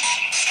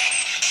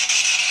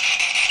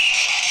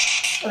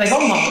 Are they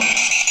gone, Mark?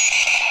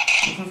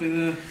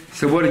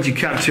 So what did you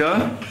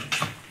capture?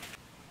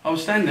 I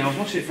was standing there, I was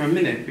watching it for a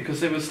minute because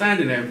they were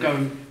standing there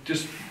going,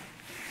 just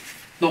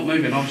not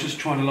moving. I was just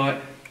trying to like,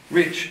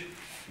 Rich,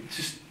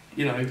 just,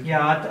 you know,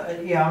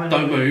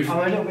 Don't move.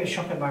 I'm a little bit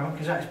shocked at the moment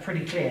because that's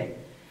pretty clear.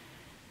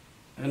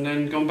 And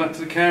then gone back to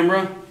the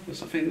camera, there's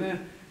something there.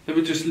 They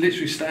were just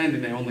literally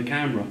standing there on the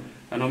camera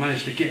and I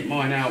managed to get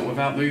mine out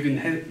without moving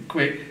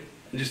quick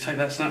and just take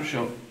that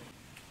snapshot.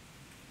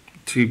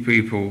 2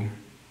 people.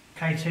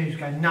 K2's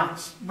going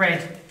nuts.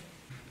 Red.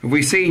 Have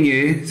we seen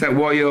you? Is that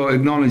why you're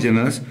acknowledging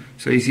us?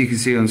 So as you can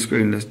see on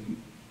screen, there's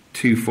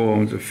 2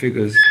 forms of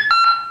figures.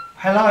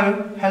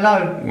 Hello.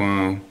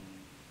 Wow.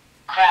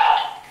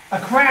 Crowd. A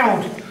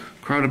crowd.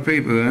 Crowd of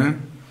people there.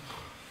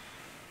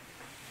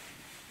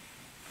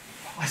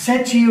 I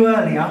said to you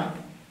earlier,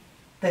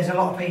 there's a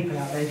lot of people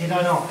out there, did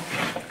I not?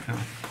 Yeah.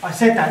 I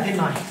said that, didn't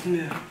I?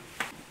 Yeah.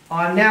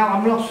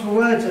 I'm lost for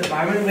words at the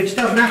moment, which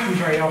doesn't happen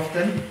very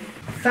often.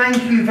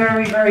 Thank you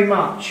very, very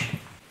much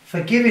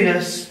for giving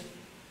us,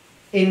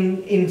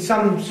 in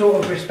some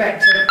sort of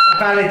respect, a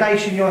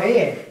validation you're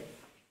here.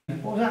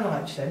 What was that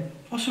like just then?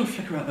 I saw a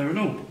flicker out there and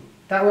all.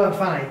 That weren't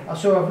funny. I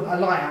saw a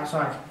light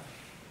outside.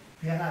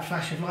 Yeah, that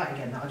flash of light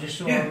again that I just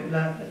saw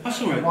Yeah, I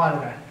saw it a while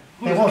ago.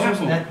 Oh, There it's a was,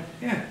 catwalk. wasn't there?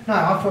 Yeah. No,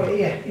 I thought,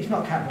 it's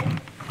not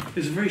catwalk.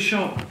 It's a very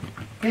sharp.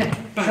 Yeah,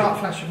 Bang. sharp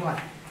flash of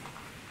light.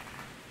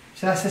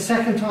 So that's the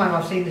second time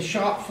I've seen the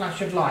sharp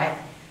flash of light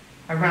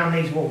around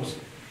these walls.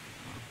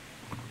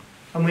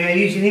 And we are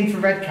using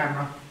infrared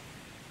camera,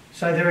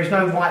 so there is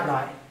no white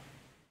light.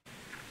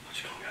 I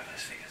just can't go over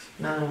those figures.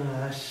 No,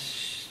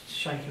 that's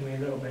shaking me a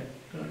little bit,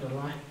 not gonna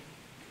lie.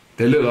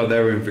 They look like they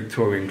were in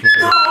Victorian clothes.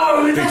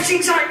 No, that's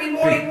exactly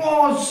what it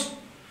was!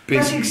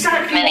 That's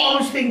exactly what I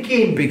was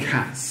thinking. Big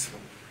hats.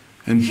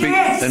 And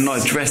Yes! big, and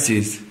like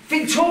dresses.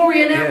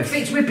 Victorian Yes.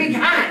 outfits with big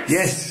hats!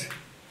 Yes.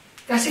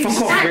 That's Fuck off,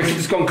 Rich, exactly,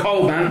 it's gone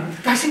cold, man.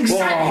 that's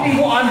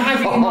exactly what I'm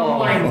having in my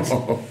mind.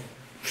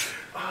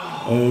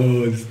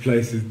 Oh, this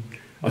place is...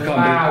 I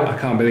Wow.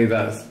 can't believe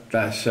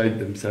that showed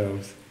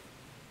themselves.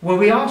 Well,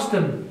 we asked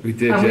them. We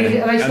did, and yeah. they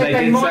And said they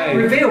they did might say-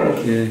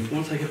 reveal. Yeah. I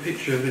want to take a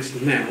picture of this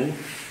now.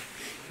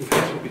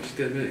 That's what we just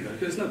did a minute ago.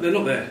 Because they're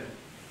not there.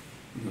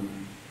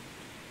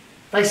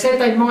 They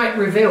said they might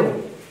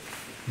reveal,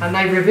 and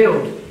they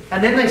revealed.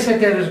 And then they said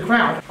there was a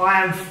crowd.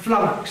 I am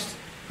flummoxed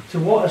to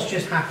what has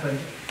just happened.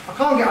 I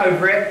can't get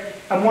over it,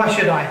 and why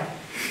should I?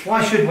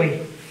 Why should we?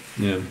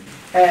 Yeah.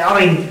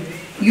 I mean,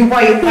 you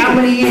wait how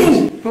many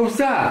years? What was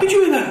that? Did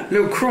you hear that?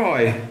 Little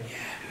cry.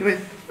 Yeah.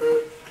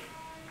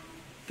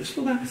 It's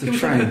not that. It's a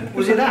train.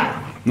 Was it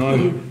that? No.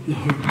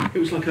 No. It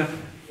was like a...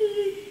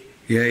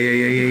 Yeah.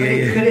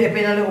 Could it have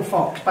been a little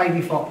fox,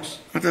 baby fox?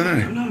 I don't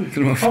know. No. I don't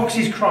know what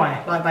Foxes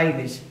cry like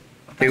babies.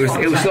 it was.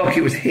 That's It what was I'm saying. like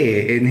it was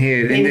here, in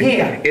here, In this,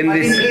 here. in I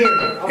this. didn't hear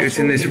it. I It was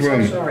in this talking,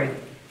 room. So sorry.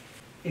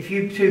 If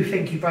you two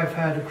think you both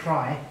heard a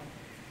cry,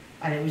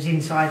 and it was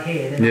inside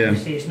here, then Yeah.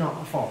 obviously it's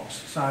not a fox.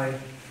 So. I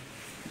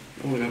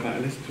want to go back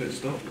and listen to it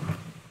stop.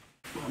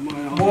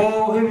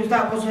 Whoa! Who was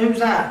that? Who was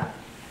that?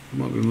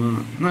 Might be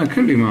Mark. No, it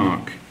couldn't be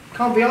Mark.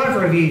 Can't be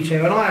either of you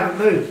two, and I haven't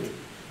moved.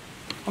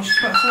 I was just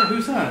about to say,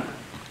 who's that?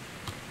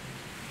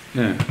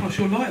 Yeah. Oh, it's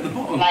your light at the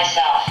bottom.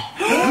 Myself.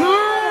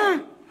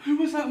 Who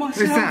was that myself?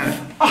 Who's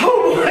that?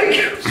 Oh my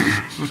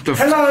God! What the?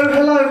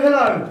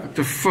 Hello! What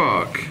the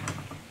fuck?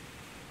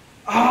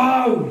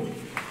 Oh!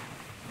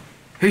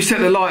 Who set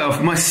the light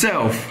off?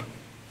 Myself.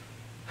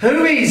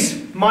 Who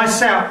is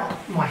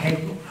myself? My head.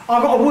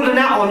 I've got a woolen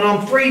hat on and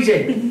I'm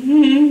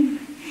freezing.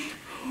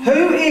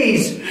 Who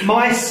is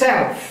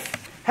myself?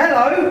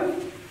 Hello.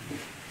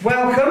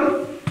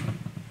 Welcome.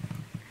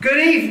 Good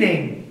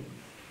evening.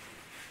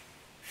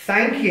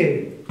 Thank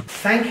you.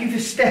 Thank you for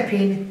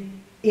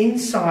stepping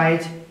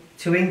inside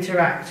to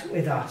interact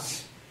with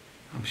us.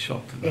 I'm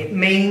shocked at that. It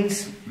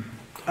means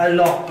a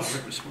lot.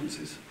 Direct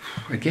responses.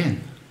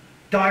 Again.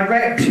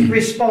 Direct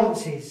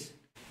responses.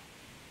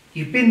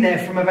 You've been there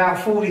from about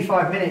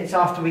 45 minutes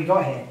after we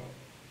got here.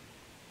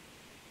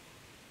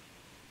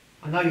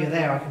 I know you're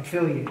there, I can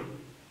feel you.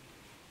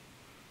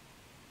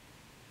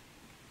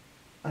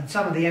 And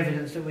some of the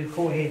evidence that we've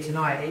caught here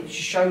tonight, it just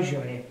shows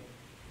you're here.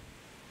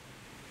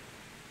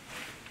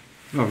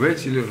 Oh,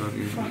 Rich, you look like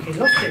you. Fucking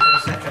lost it for a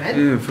second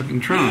then. Yeah, fucking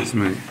trance,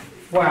 mate.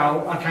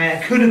 Well, okay,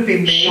 it could have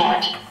been me.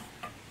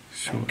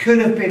 Sure. Could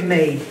have been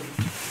me.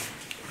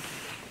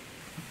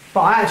 But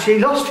I actually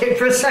lost it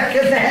for a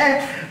second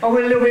there. I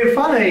went a little bit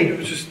funny. It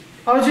was just.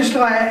 I was just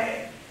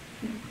like,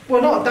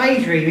 well, not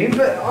daydreaming,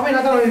 but I mean,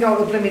 I don't even know what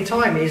the blooming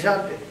time is.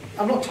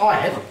 I'm not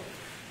tired.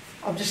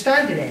 I'm just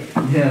standing there.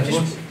 Yeah.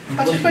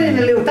 I just went in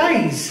a little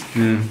daze.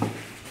 Yeah.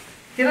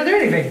 Did I do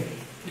anything?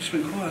 You just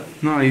been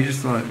quiet. No, you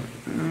just like.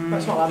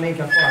 That's not like me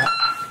going quiet.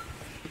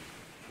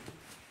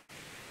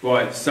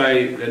 Right,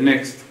 so the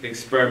next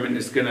experiment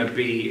is going to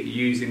be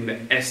using the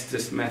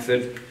Estes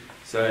method.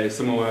 So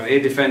someone will have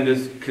ear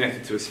defenders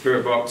connected to a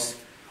spirit box.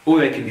 All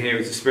they can hear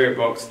is the spirit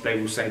box. They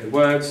will say the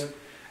words,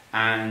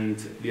 and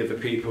the other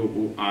people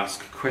will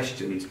ask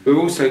questions. We're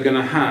also going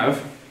to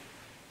have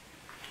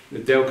the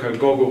Delco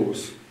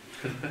goggles.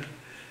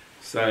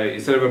 So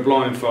instead of a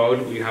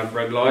blindfold, we have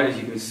red light, as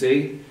you can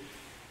see,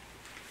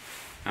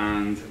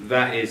 and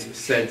that is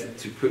said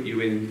to put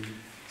you in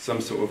some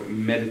sort of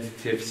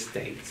meditative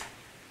state.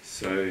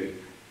 So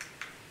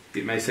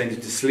it may send you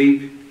to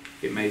sleep,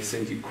 it may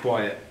send you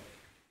quiet.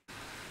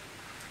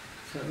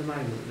 So at the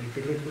moment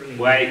we're deliberately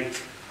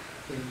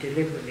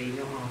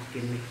not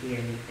asking Miki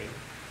anything.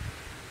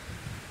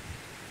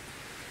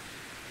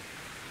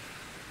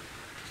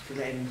 Just to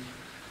let him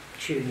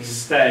tune in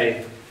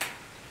Stay.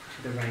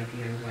 to the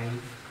radio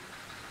wave.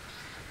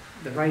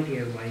 The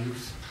radio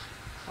waves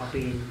are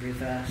being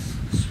reverse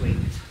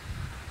swept.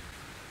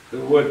 The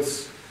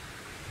woods.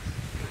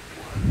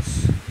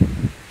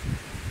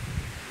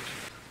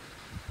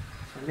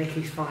 So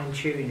Miki's fine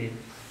tuning.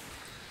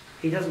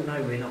 He doesn't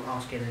know we're not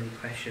asking any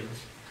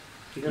questions.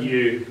 He doesn't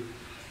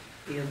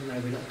know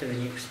we're not doing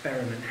the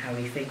experiment how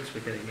he thinks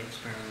we're doing the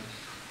experiment.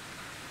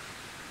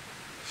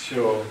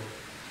 Sure.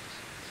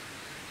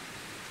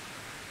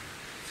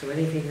 So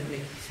anything that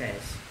Miki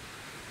says,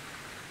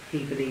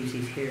 he believes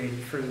he's hearing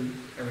through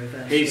a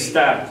reverse He's sweep.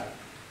 stabbed.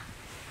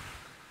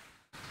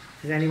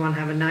 Does anyone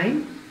have a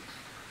name?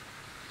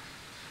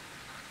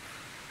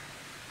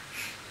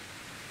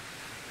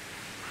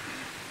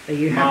 Are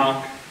you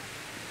Mark.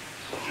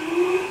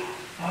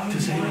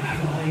 Does anyone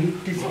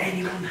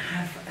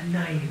have a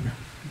name?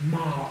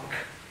 Mark.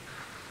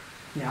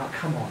 Now,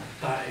 come on.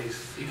 That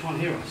is, you can't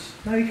hear us.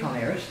 No, you can't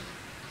hear us.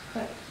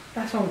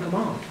 That's on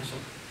command. That's all.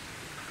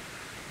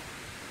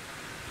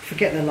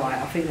 Forget the light.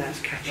 I think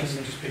that's catching That's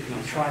just picking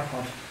up. the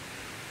tripod.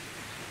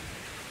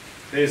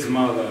 His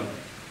mother.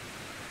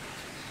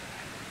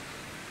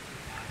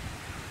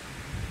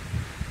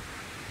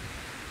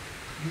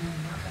 Your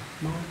mother.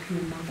 Mark,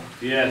 your mother.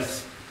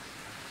 Yes.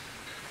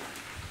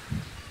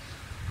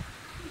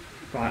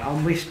 Right,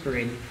 I'm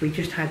whispering. We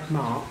just had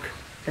Mark.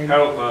 Then,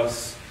 Help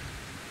us.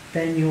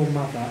 then your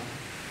mother.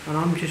 And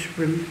I'm just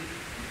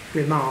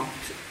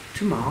remarked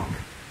to Mark,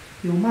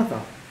 your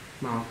mother,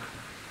 Mark.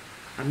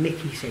 And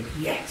Miki said,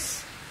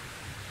 yes.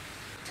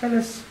 Tell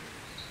us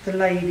the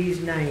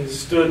lady's name.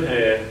 Stood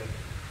here.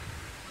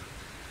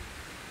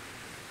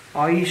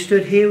 Are you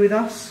stood here with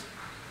us?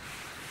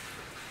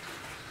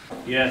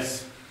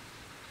 Yes.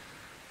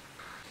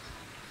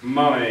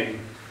 Mummy.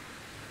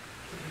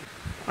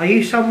 Are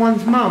you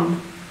someone's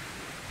mum?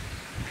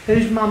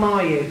 Whose mum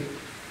are you?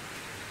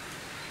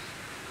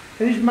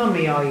 Whose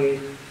mummy are you?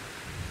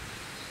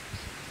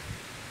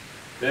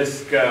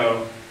 This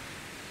girl.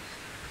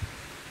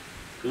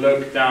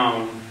 Look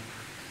down.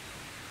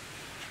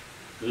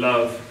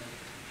 Love.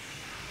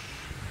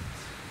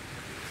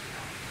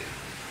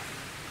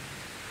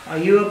 Are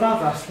you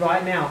above us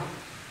right now?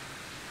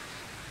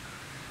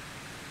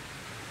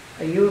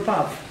 Are you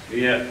above?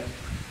 Yeah.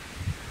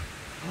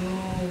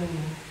 Oh.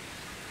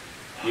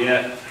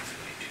 Yeah.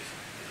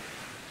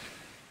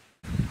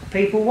 Are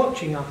people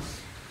watching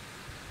us?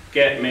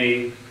 Get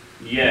me.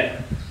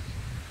 Yeah.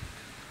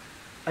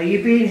 Are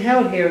you being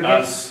held here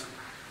against? Us.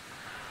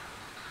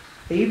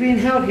 Are you being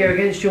held here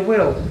against your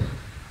will?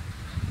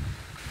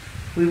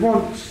 We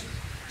want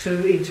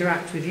to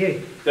interact with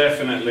you.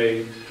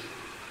 Definitely.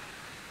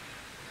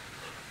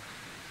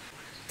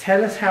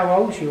 Tell us how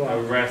old you are.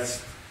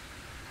 Arrest.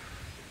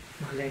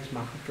 My legs,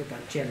 Mark, I feel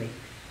like jelly.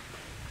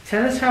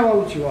 Tell us how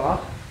old you are,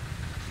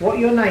 what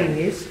your name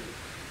is,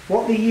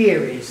 what the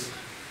year is,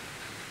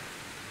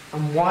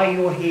 and why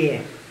you're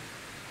here.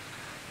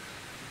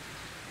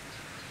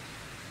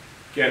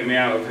 Get me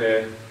out of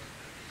here.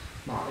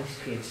 Mark, this is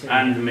getting silly.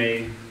 And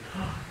me.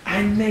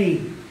 And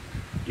me.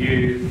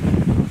 You.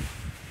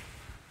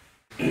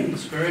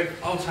 Spirit,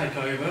 I'll take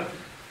over.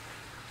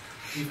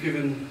 You've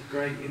given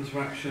great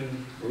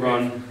interaction.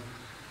 Run.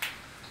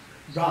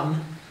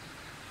 Run.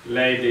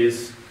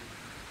 Ladies.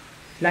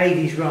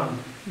 Ladies, run.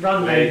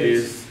 Run,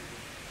 ladies.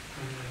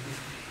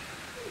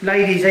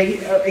 Ladies.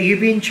 Ladies, are you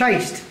being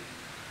chased?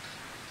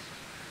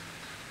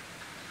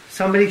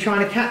 Somebody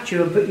trying to catch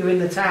you and put you in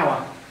the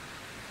tower?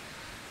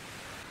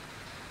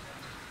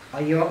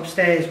 Are you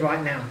upstairs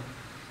right now?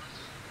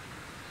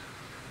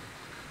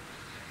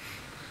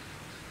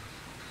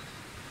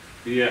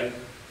 Yeah.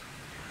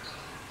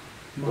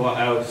 What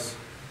else?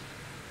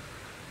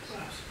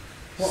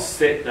 What?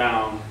 Sit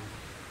down.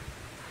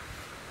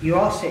 You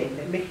are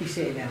sitting, Mickey's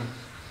sitting down.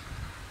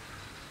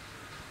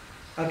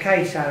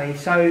 Okay, Sally,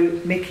 so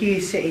Miki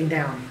is sitting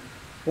down.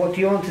 What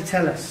do you want to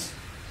tell us?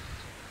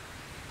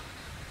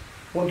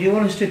 What do you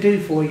want us to do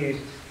for you?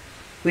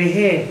 We're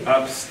here.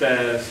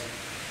 Upstairs.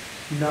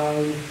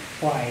 No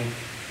way.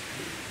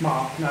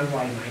 Mark, no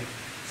way, mate.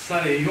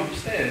 Sally, are you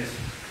upstairs?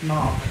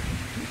 Mark,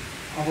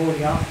 I've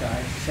already asked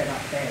her, she said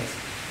upstairs.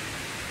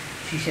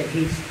 She said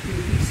he's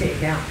sitting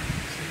down.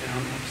 Sit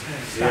down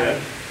upstairs.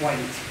 Sally,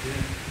 wait.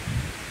 Yeah.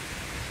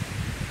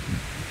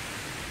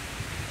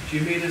 Do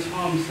you mean there's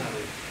harm,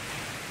 Sally?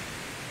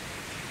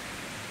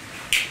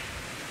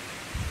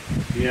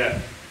 Yeah.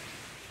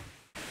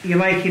 You're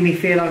making me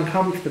feel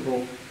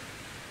uncomfortable.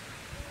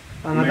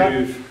 And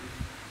Move.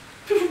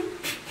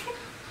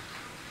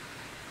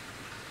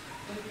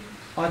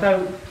 I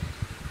don't...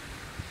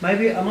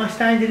 Maybe, am I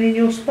standing in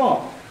your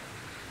spot?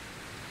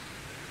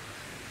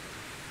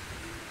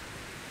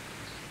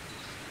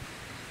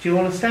 Do you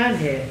want to stand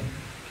here?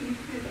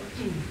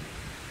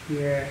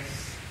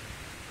 Yes.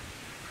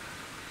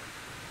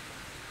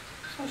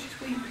 Oh,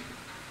 she's weeping.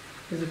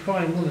 There's a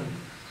crying woman.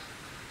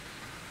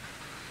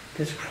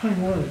 There's a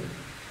crying woman.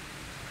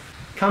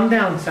 Come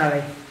down,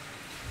 Sally.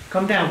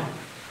 Come down.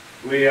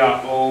 We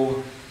are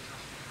all...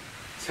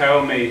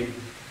 Tell me.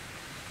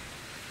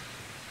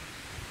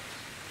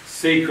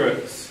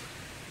 Secrets.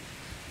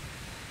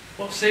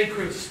 What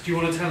secrets do you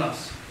want to tell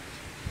us?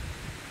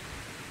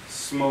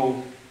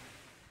 Small.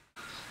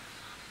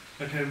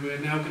 Okay, we're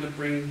now going to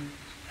bring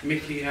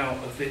Miki out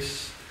of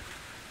this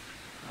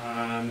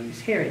It's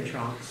hearing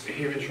trance.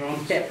 hearing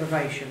trance.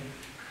 Deprivation.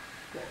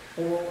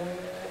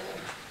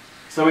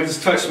 Somebody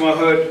just touched my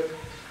hood,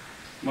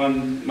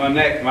 my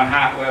neck, my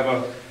hat,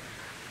 whatever.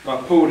 I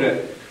pulled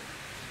it.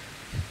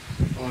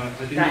 Alright,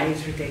 I did That not...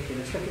 is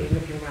ridiculous. Look at him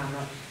looking around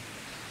that.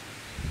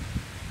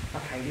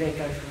 Okay, let it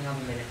go for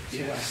another minute. See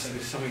what Yeah, happens. so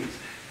there's something...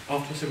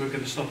 After I said we were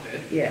going to stop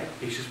it, Yeah.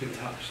 he's just been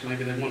touched.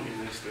 Maybe they want him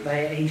there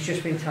still. He's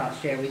just been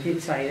touched, yeah, we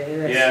did say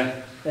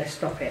that. Let's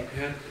stop it.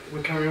 Yeah,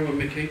 we're carrying on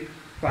with Miki.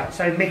 Right,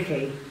 so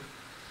Miki,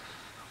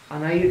 I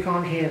know you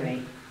can't hear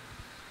me.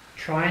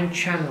 Try and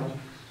channel.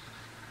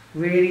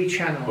 Really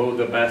channel. All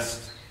the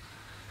best.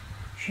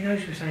 She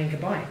knows we're saying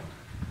goodbye.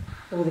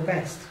 All the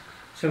best.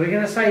 So we're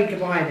going to say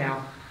goodbye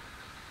now.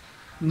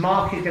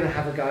 Mark is going to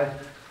have a go.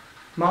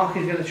 Mark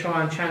is going to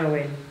try and channel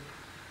in.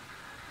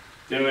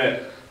 Do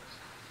it.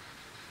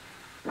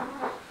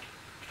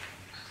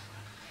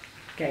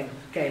 Game.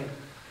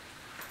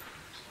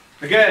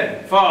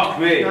 Again. Fuck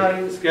me.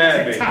 No,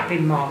 Scared I me. said tap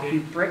him, Mark,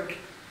 you brick.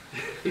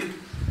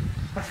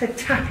 I said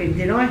tap him,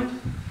 didn't I?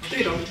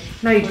 Did I?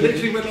 No, you I didn't.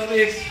 literally went like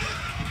this.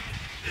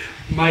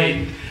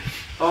 Mate,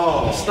 the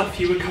Oh. stuff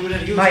you were coming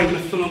at, you were Mate. having a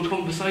full-on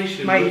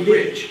conversation Mate, with you-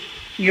 Rich.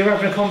 You're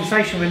having a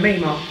conversation with me,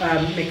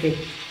 Mickey.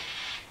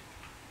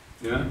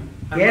 Yeah.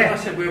 And Yeah. when I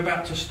said we were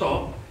about to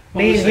stop,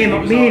 Me and obviously him- he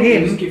was me and he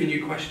him- was giving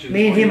you questions.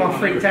 Me and while him you are were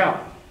freaked going.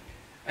 out.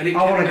 And he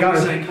I wanna kept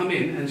go. saying, come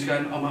in, and he's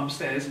going, I'm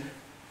upstairs.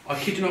 I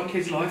kid you not,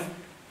 kid's life.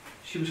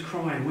 She was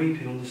crying,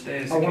 weeping on the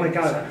stairs. I wanna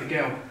go. The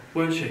girl,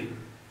 weren't she?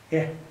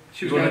 Yeah.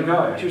 She was You wanna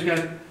going. go? She was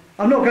going.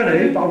 I'm not going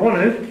to, but I want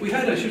to. We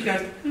heard her. She was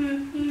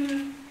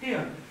going.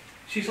 Here.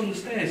 She's on the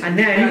stairs. And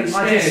then I just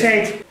Downstairs.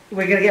 said,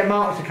 we're going to get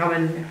Mark to come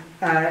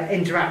and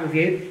interact with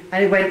you.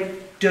 And he went,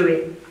 do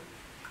it.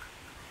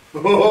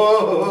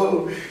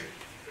 Oh,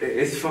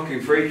 it's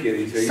fucking freaky,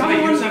 these things.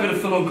 Mate, you was having a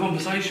full-on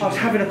conversation. I was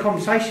having a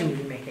conversation with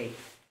you, Mickey.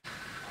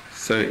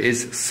 So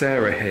is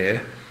Sarah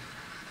here?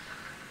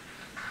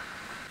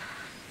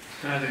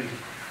 Daddy.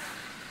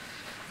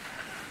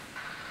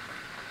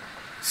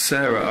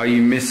 Sarah, are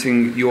you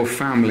missing your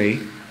family?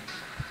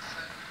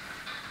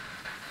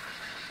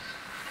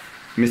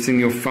 Missing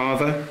your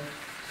father?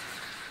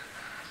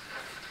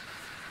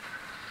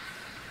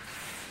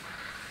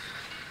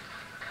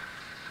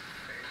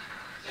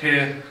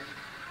 Here.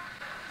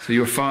 So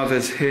your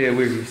father's here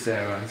with you,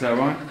 Sarah, is that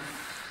right?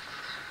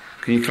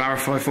 Can you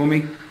clarify for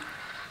me?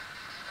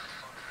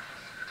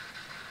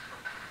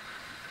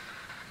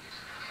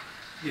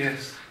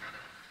 Yes.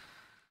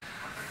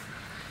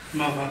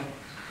 Mother.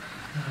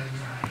 No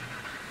way.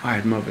 I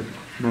had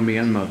mummy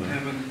and mother.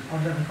 Heaven. I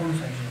was having a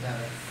conversation about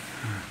it.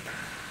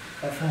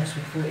 At first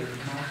we thought it was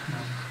Mark's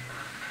mum.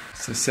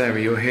 So Sarah,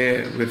 you're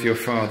here with your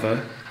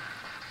father,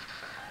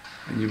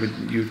 and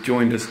you've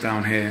joined us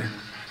down here.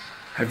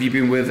 Have you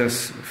been with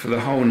us for the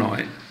whole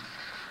night?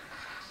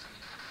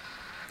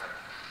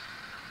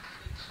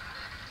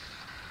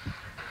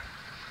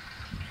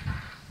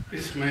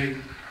 It's me.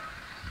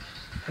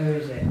 Who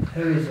is it?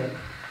 Who is it?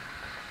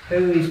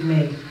 Who is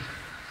me?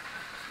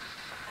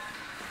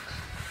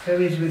 Who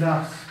is with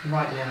us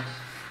right now?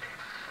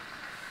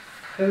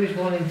 Who is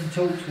wanting to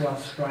talk to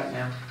us right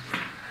now?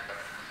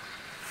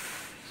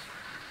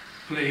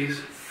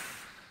 Please.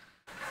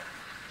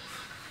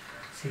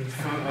 See, it's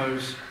nothing,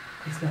 Photos.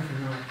 it's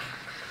nothing like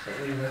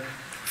what we were.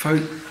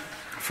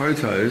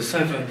 Photos?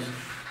 7.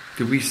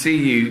 Did we see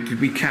you? Did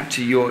we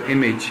capture your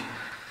image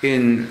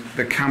in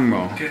the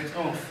camera? Get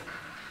off.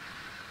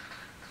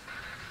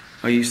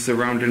 Are you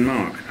surrounding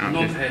Mark? Out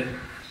there? Knobhead.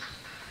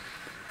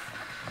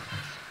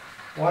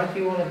 Why do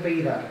you want to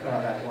be that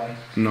way?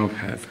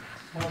 Knobhead.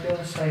 Why do you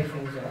want to say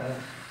things like that?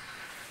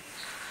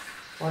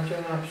 Why do you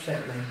want to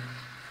upset me?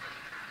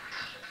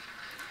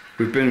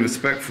 We've been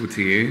respectful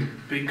to you.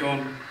 Be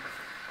gone.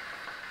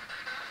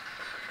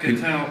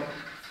 Get out.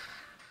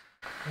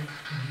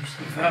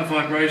 Without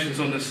vibrations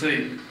on the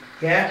seat.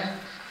 Yeah?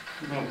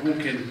 Like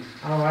walking.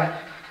 Alright.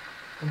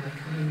 Come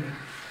in.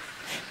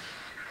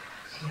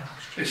 He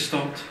asked you. It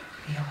stopped.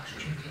 He asked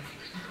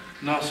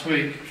you. Last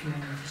week. If you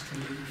wanted us to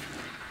leave.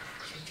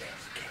 Just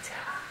get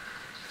out.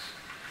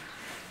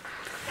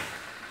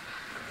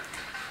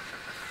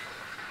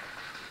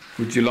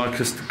 Would you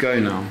like us to go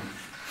now?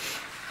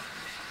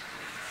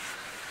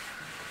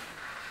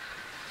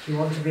 Do you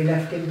want to be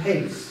left in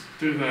peace?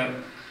 Do that.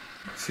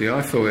 See,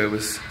 I thought it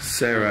was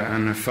Sarah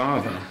and her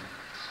father.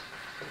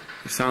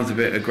 It sounds a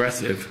bit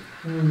aggressive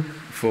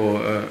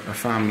for a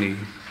family.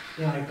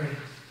 Yeah, I agree.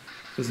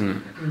 Doesn't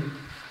it?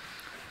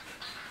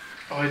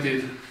 I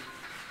did.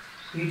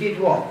 You did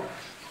what?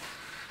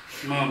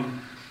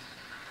 Mum.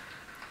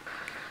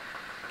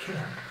 Kill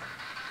her.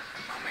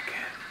 Mum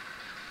again.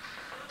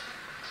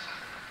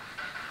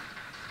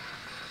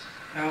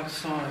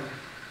 Outside.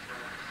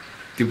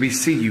 Did we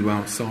see you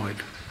outside?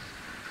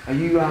 Are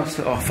you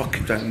outside? Oh,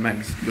 fucking don't make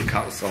me look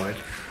outside.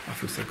 I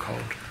feel so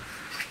cold.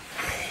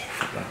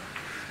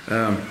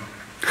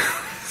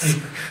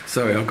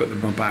 Sorry, I've got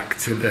my back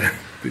to the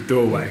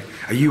doorway.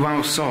 Are you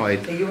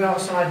outside? Are you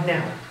outside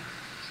now?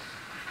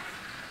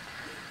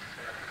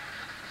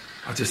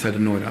 I just heard a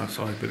noise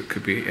outside, but it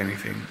could be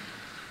anything.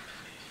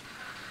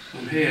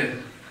 I'm here.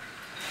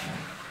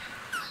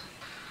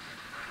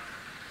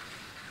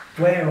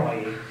 Where are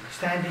you?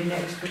 Standing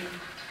next to...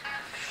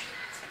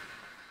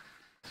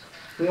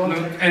 We want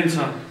Look, to...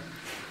 enter.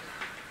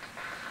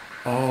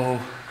 Oh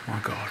my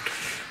God.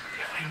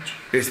 Behind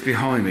you. It's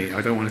behind me.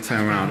 I don't want to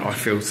turn around. I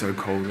feel so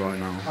cold right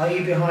now. Are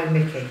you behind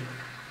Miki?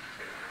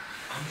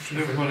 I'm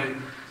shivering. Everybody.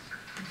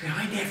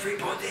 Behind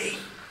everybody.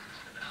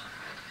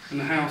 In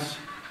the house.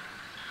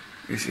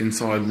 It's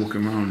inside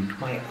walking around.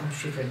 Mate, I'm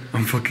shivering.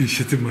 I'm fucking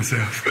shitting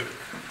myself.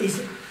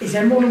 Is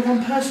there more than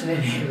one person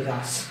in here with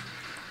us?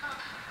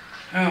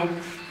 Help.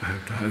 I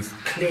hope that is.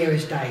 Clear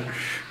as day.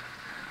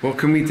 What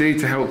can we do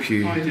to help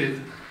you? I did.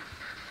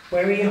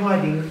 Where are you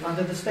hiding?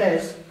 Under the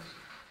stairs?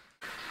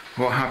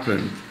 What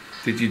happened?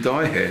 Did you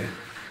die here?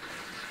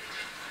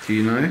 Do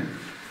you know?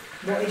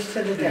 What is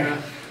to the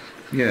death?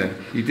 Yeah,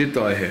 you did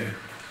die here.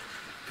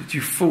 Did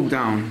you fall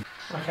down?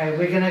 Okay,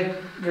 we're going to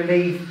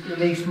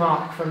release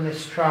Mark from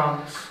this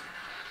trance.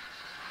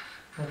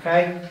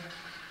 Okay?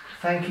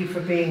 Thank you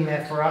for being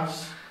there for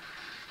us.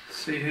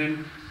 See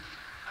him.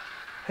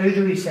 Who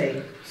do we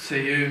see?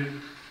 See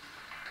you.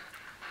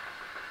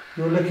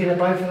 You're looking at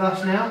both of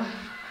us now?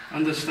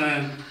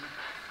 Understand.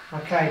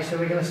 Okay, so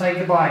we're going to say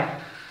goodbye.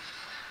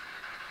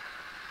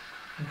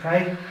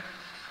 Okay?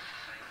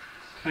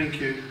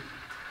 Thank you.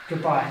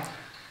 Goodbye.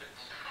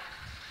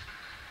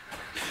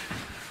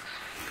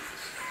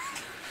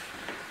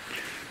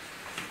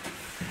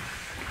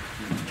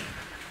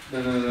 No,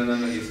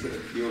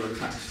 you're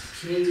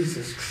attached.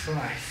 Jesus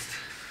Christ.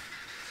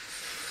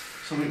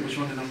 Something was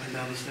running up and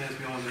down the stairs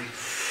behind me.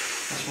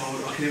 That's why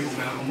I can hear it all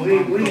about on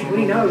my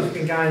We know it's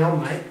been going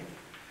on, mate.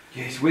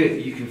 Yeah, it's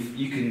weird. You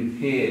can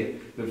hear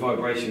the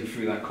vibration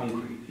through that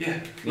concrete.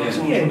 Yeah, like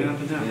someone's running up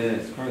and down. Yeah,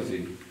 it's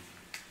crazy.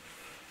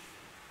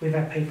 We've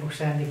had people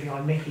standing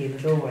behind Miki in the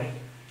doorway.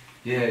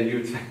 Yeah, you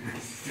were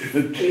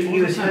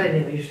You were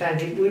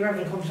standing, we were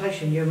having a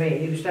conversation, you and me,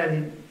 and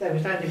they were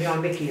standing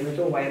behind Miki in the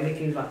doorway, and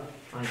Miki was like,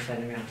 I'm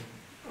standing around.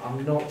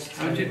 I'm not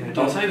standing around. Did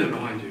I say that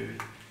behind you?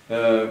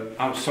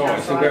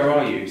 Outside. So where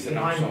are you? You said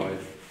Behind outside.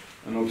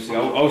 And obviously,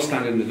 I was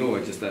standing in the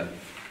doorway just there.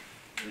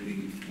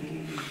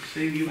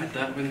 See, you had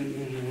that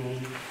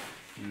when...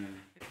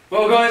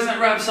 Well guys, that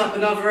wraps up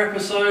another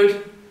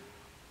episode.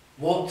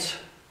 What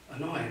a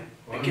night.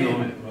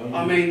 Again,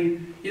 I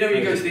mean, you know when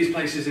you go to these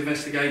places,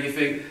 investigate, you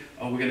think,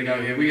 oh, we're going to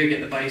go here, we're going to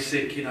get the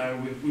basic, you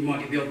know, we might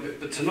get the odd bit,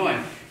 but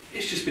tonight,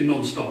 it's just been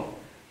non-stop.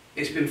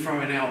 It's been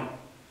throwing out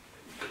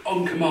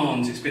on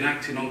commands, it's been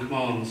acting on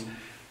commands.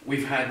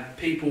 We've had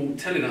people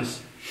telling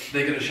us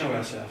they're going to show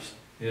ourselves.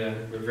 Yeah,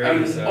 we're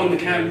on the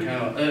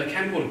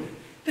camcorder.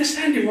 They're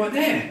standing right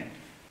there.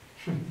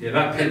 Yeah,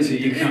 that picture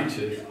you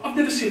captured. I've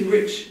never seen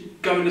Rich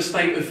go in a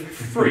state of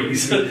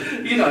freeze.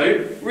 You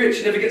know,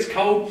 Rich never gets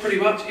cold, pretty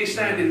much. He's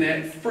standing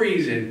there,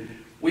 freezing.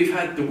 We've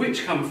had the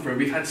witch come through.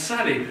 We've had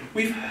Sally.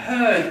 We've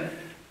heard,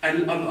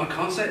 and I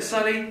can't say it's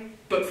Sally,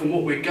 but from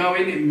what we're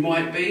going, it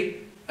might be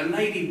a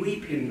lady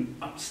weeping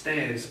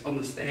upstairs on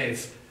the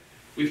stairs.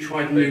 We've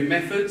tried new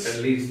methods.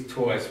 At least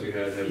twice we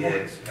heard her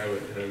voice.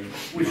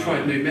 We've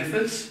tried new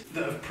methods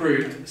that have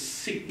proved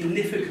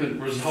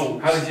significant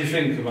results. How did you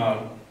think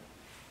about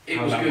it?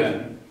 How Was that good.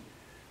 Went?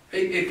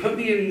 It put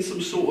me in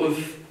some sort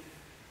of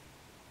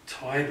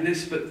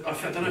tiredness, but I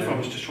don't know if I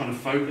was just trying to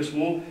focus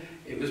more.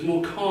 It was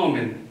more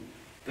calming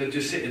than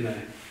just sitting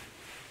there.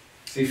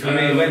 See, for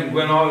me,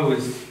 when I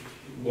was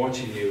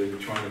watching you and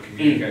trying to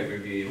communicate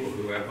with you or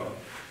whoever,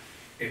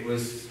 it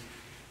was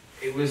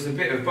a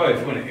bit of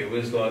both, wasn't it? It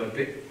was like a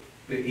bit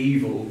bit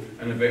evil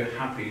and a bit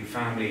happy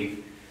family.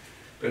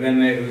 But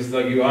then it was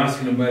like you were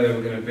asking them where they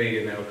were going to be,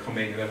 and they were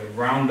coming. They were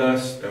around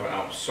us. They were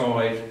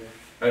outside,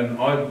 and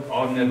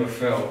I've never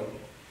felt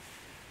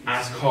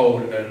as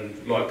cold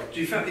and like. Do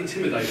you feel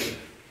intimidated?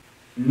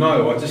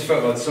 No, I just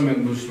felt like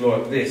something was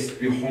like this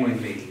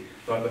behind me.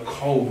 Like the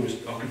cold was,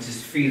 I could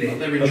just feel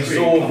it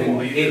absorbing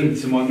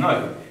into my,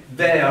 no,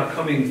 they are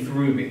coming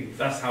through me.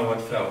 That's how I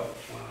felt.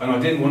 Wow. And I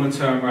didn't want to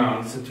turn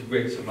around. I said to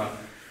Rich, I'm like,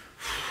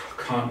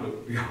 I can't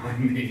look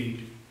behind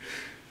me.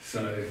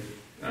 So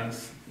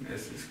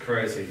it's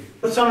crazy.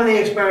 But some of the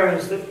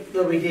experiments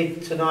that we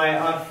did tonight,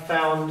 I've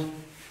found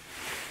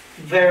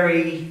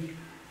very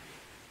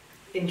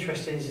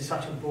interesting, is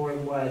such a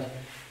boring word,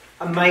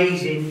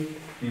 amazing.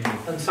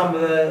 And some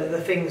of the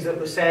things that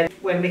were said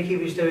when Miki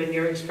was doing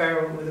your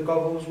experiment with the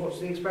goggles. What's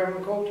the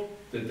experiment called?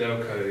 The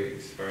Delco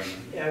experiment.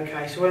 Yeah,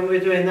 okay, so when we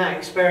were doing that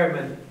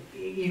experiment,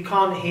 you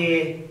can't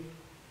hear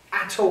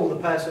at all the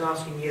person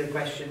asking you the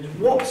questions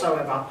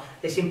whatsoever.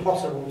 It's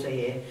impossible to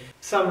hear.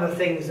 Some of the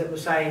things that were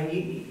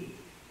saying,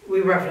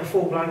 we were having a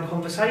full-blown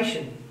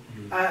conversation.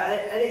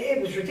 And it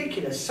was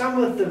ridiculous.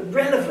 Some of the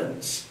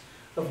relevance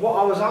of what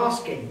I was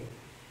asking,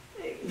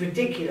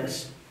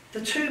 ridiculous. The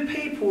two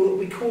people that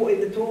we caught in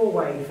the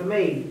doorway, for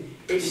me,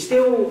 it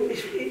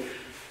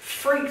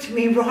freaked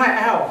me right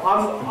out.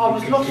 I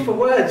was lost for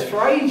words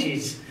for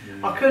ages.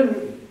 Yeah. I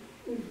couldn't.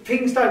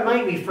 Things don't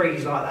make me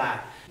freeze like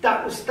that.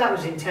 That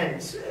was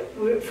intense.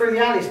 Through the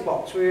Alice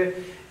box,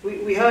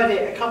 we heard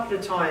it a couple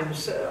of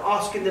times,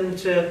 asking them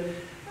to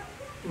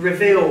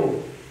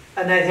reveal,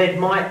 and they said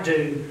might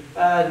do.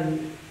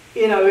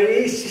 You know,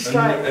 it's just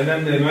like. And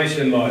then the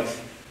motion lights.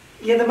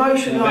 Yeah, the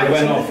motion lights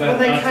went off when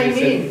they came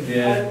in.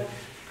 Yeah.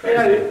 You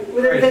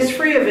know, there's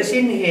three of us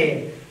in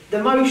here.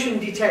 The motion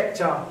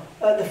detector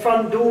at the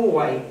front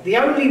doorway, the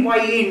only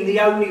way in,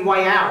 the only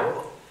way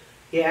out,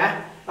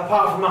 yeah,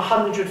 apart from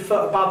 100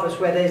 foot above us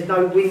where there's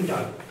no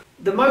window.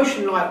 The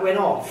motion light went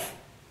off.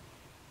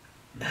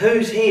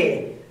 Who's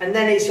here? And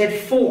then it said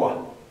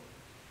 4.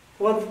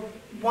 Well,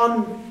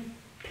 1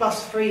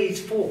 plus 3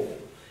 is 4.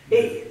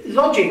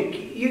 Logic,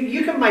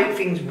 you can make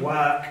things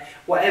work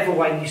whatever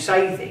way you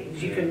say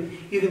things,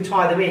 you can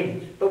tie them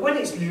in. But when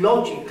it's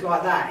logic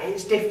like that,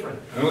 it's different.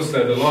 And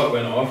also the light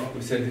went off,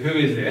 we said, who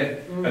is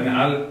it? And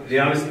the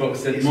Alice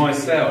box said,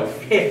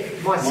 myself. Yeah,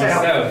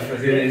 myself.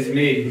 As in it's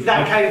me.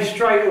 That came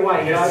straight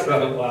away, yes,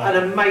 like,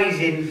 an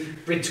amazing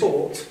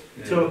retort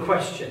to a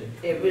question.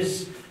 It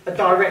was a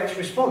direct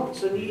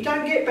response, and you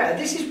don't get better.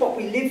 This is what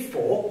we live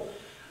for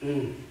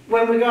when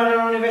we're going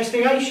on an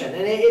investigation,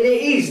 and it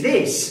is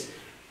this.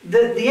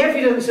 The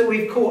evidence that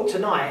we've caught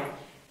tonight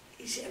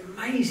is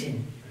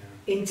amazing,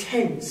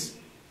 intense,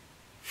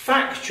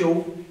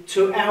 factual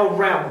to our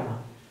realm.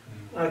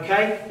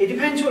 Okay? It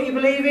depends what you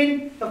believe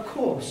in, of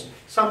course.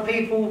 Some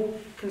people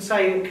can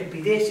say it could be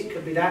this, it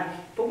could be that,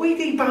 but we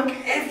debunk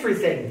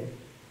everything,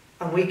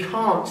 and we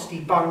can't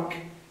debunk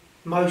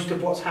most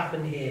of what's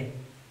happened here.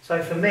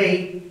 So for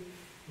me,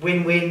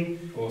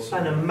 win-win,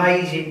 awesome. An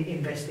amazing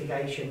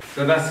investigation.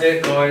 So that's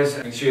it, guys.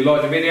 Make sure you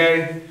like the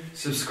video,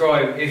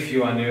 subscribe if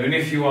you are new, and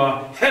if you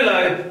are,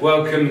 hello,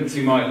 welcome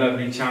to my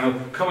lovely channel.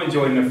 Come and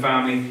join the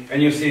family,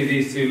 and you'll see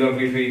these two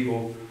lovely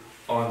people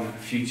on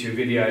future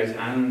videos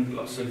and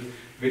lots of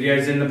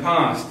videos in the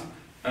past.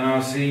 And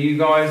I'll see you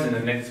guys in the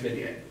next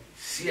video.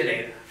 See you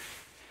later.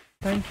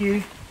 Thank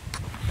you.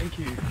 Thank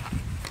you.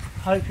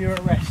 Hope you're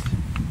at rest.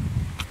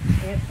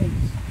 Yeah, peace.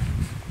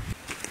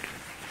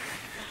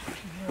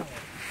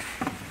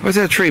 Where's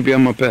that tree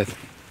behind my bed?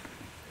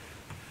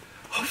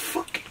 Oh,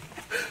 fuck.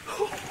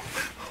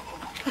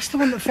 That's the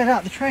one that fell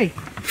out of the tree.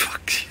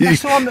 Fuck you.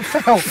 That's the one that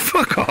fell.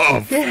 Fuck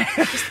off. Yeah,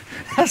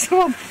 that's the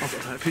one.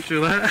 I've got a picture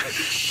of that.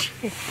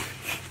 Shit.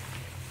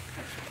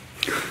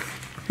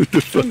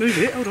 Don't move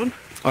it, hold on.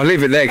 I'll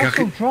leave it there. That's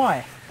all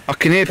dry. I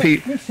can hear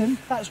people. Listen,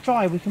 that's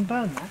dry, we can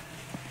burn that.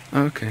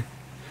 Oh, okay.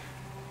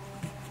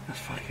 That's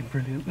fucking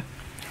brilliant.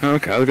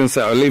 Okay, I was going to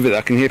say, I'll leave it there.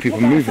 I can hear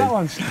people moving. That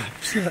one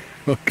slaps.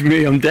 Fuck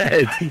me, I'm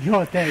dead.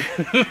 You're dead.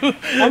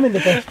 I'm in the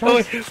best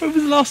place. Oh, when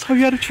was the last time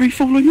you had a tree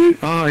fall on you?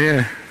 Oh,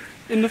 yeah.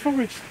 In the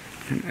forest.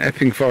 In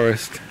Epping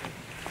Forest.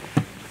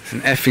 It's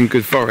an effing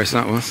good forest,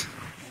 that was.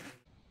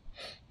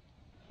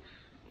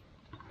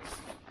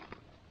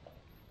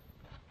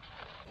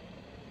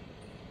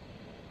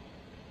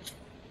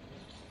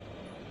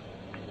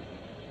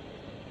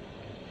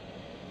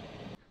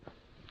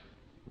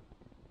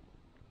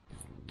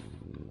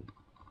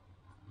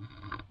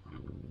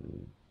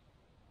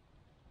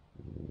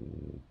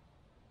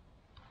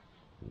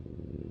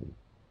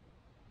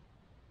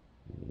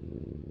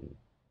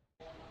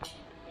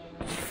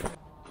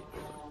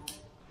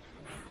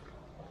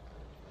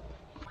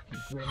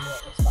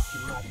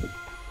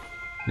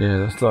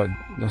 Yeah,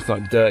 that's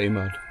like dirty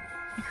mud.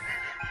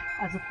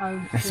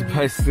 As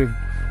opposed to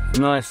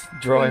nice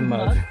dry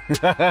mud. You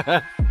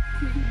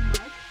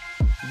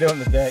don't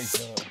want the dirty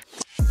side.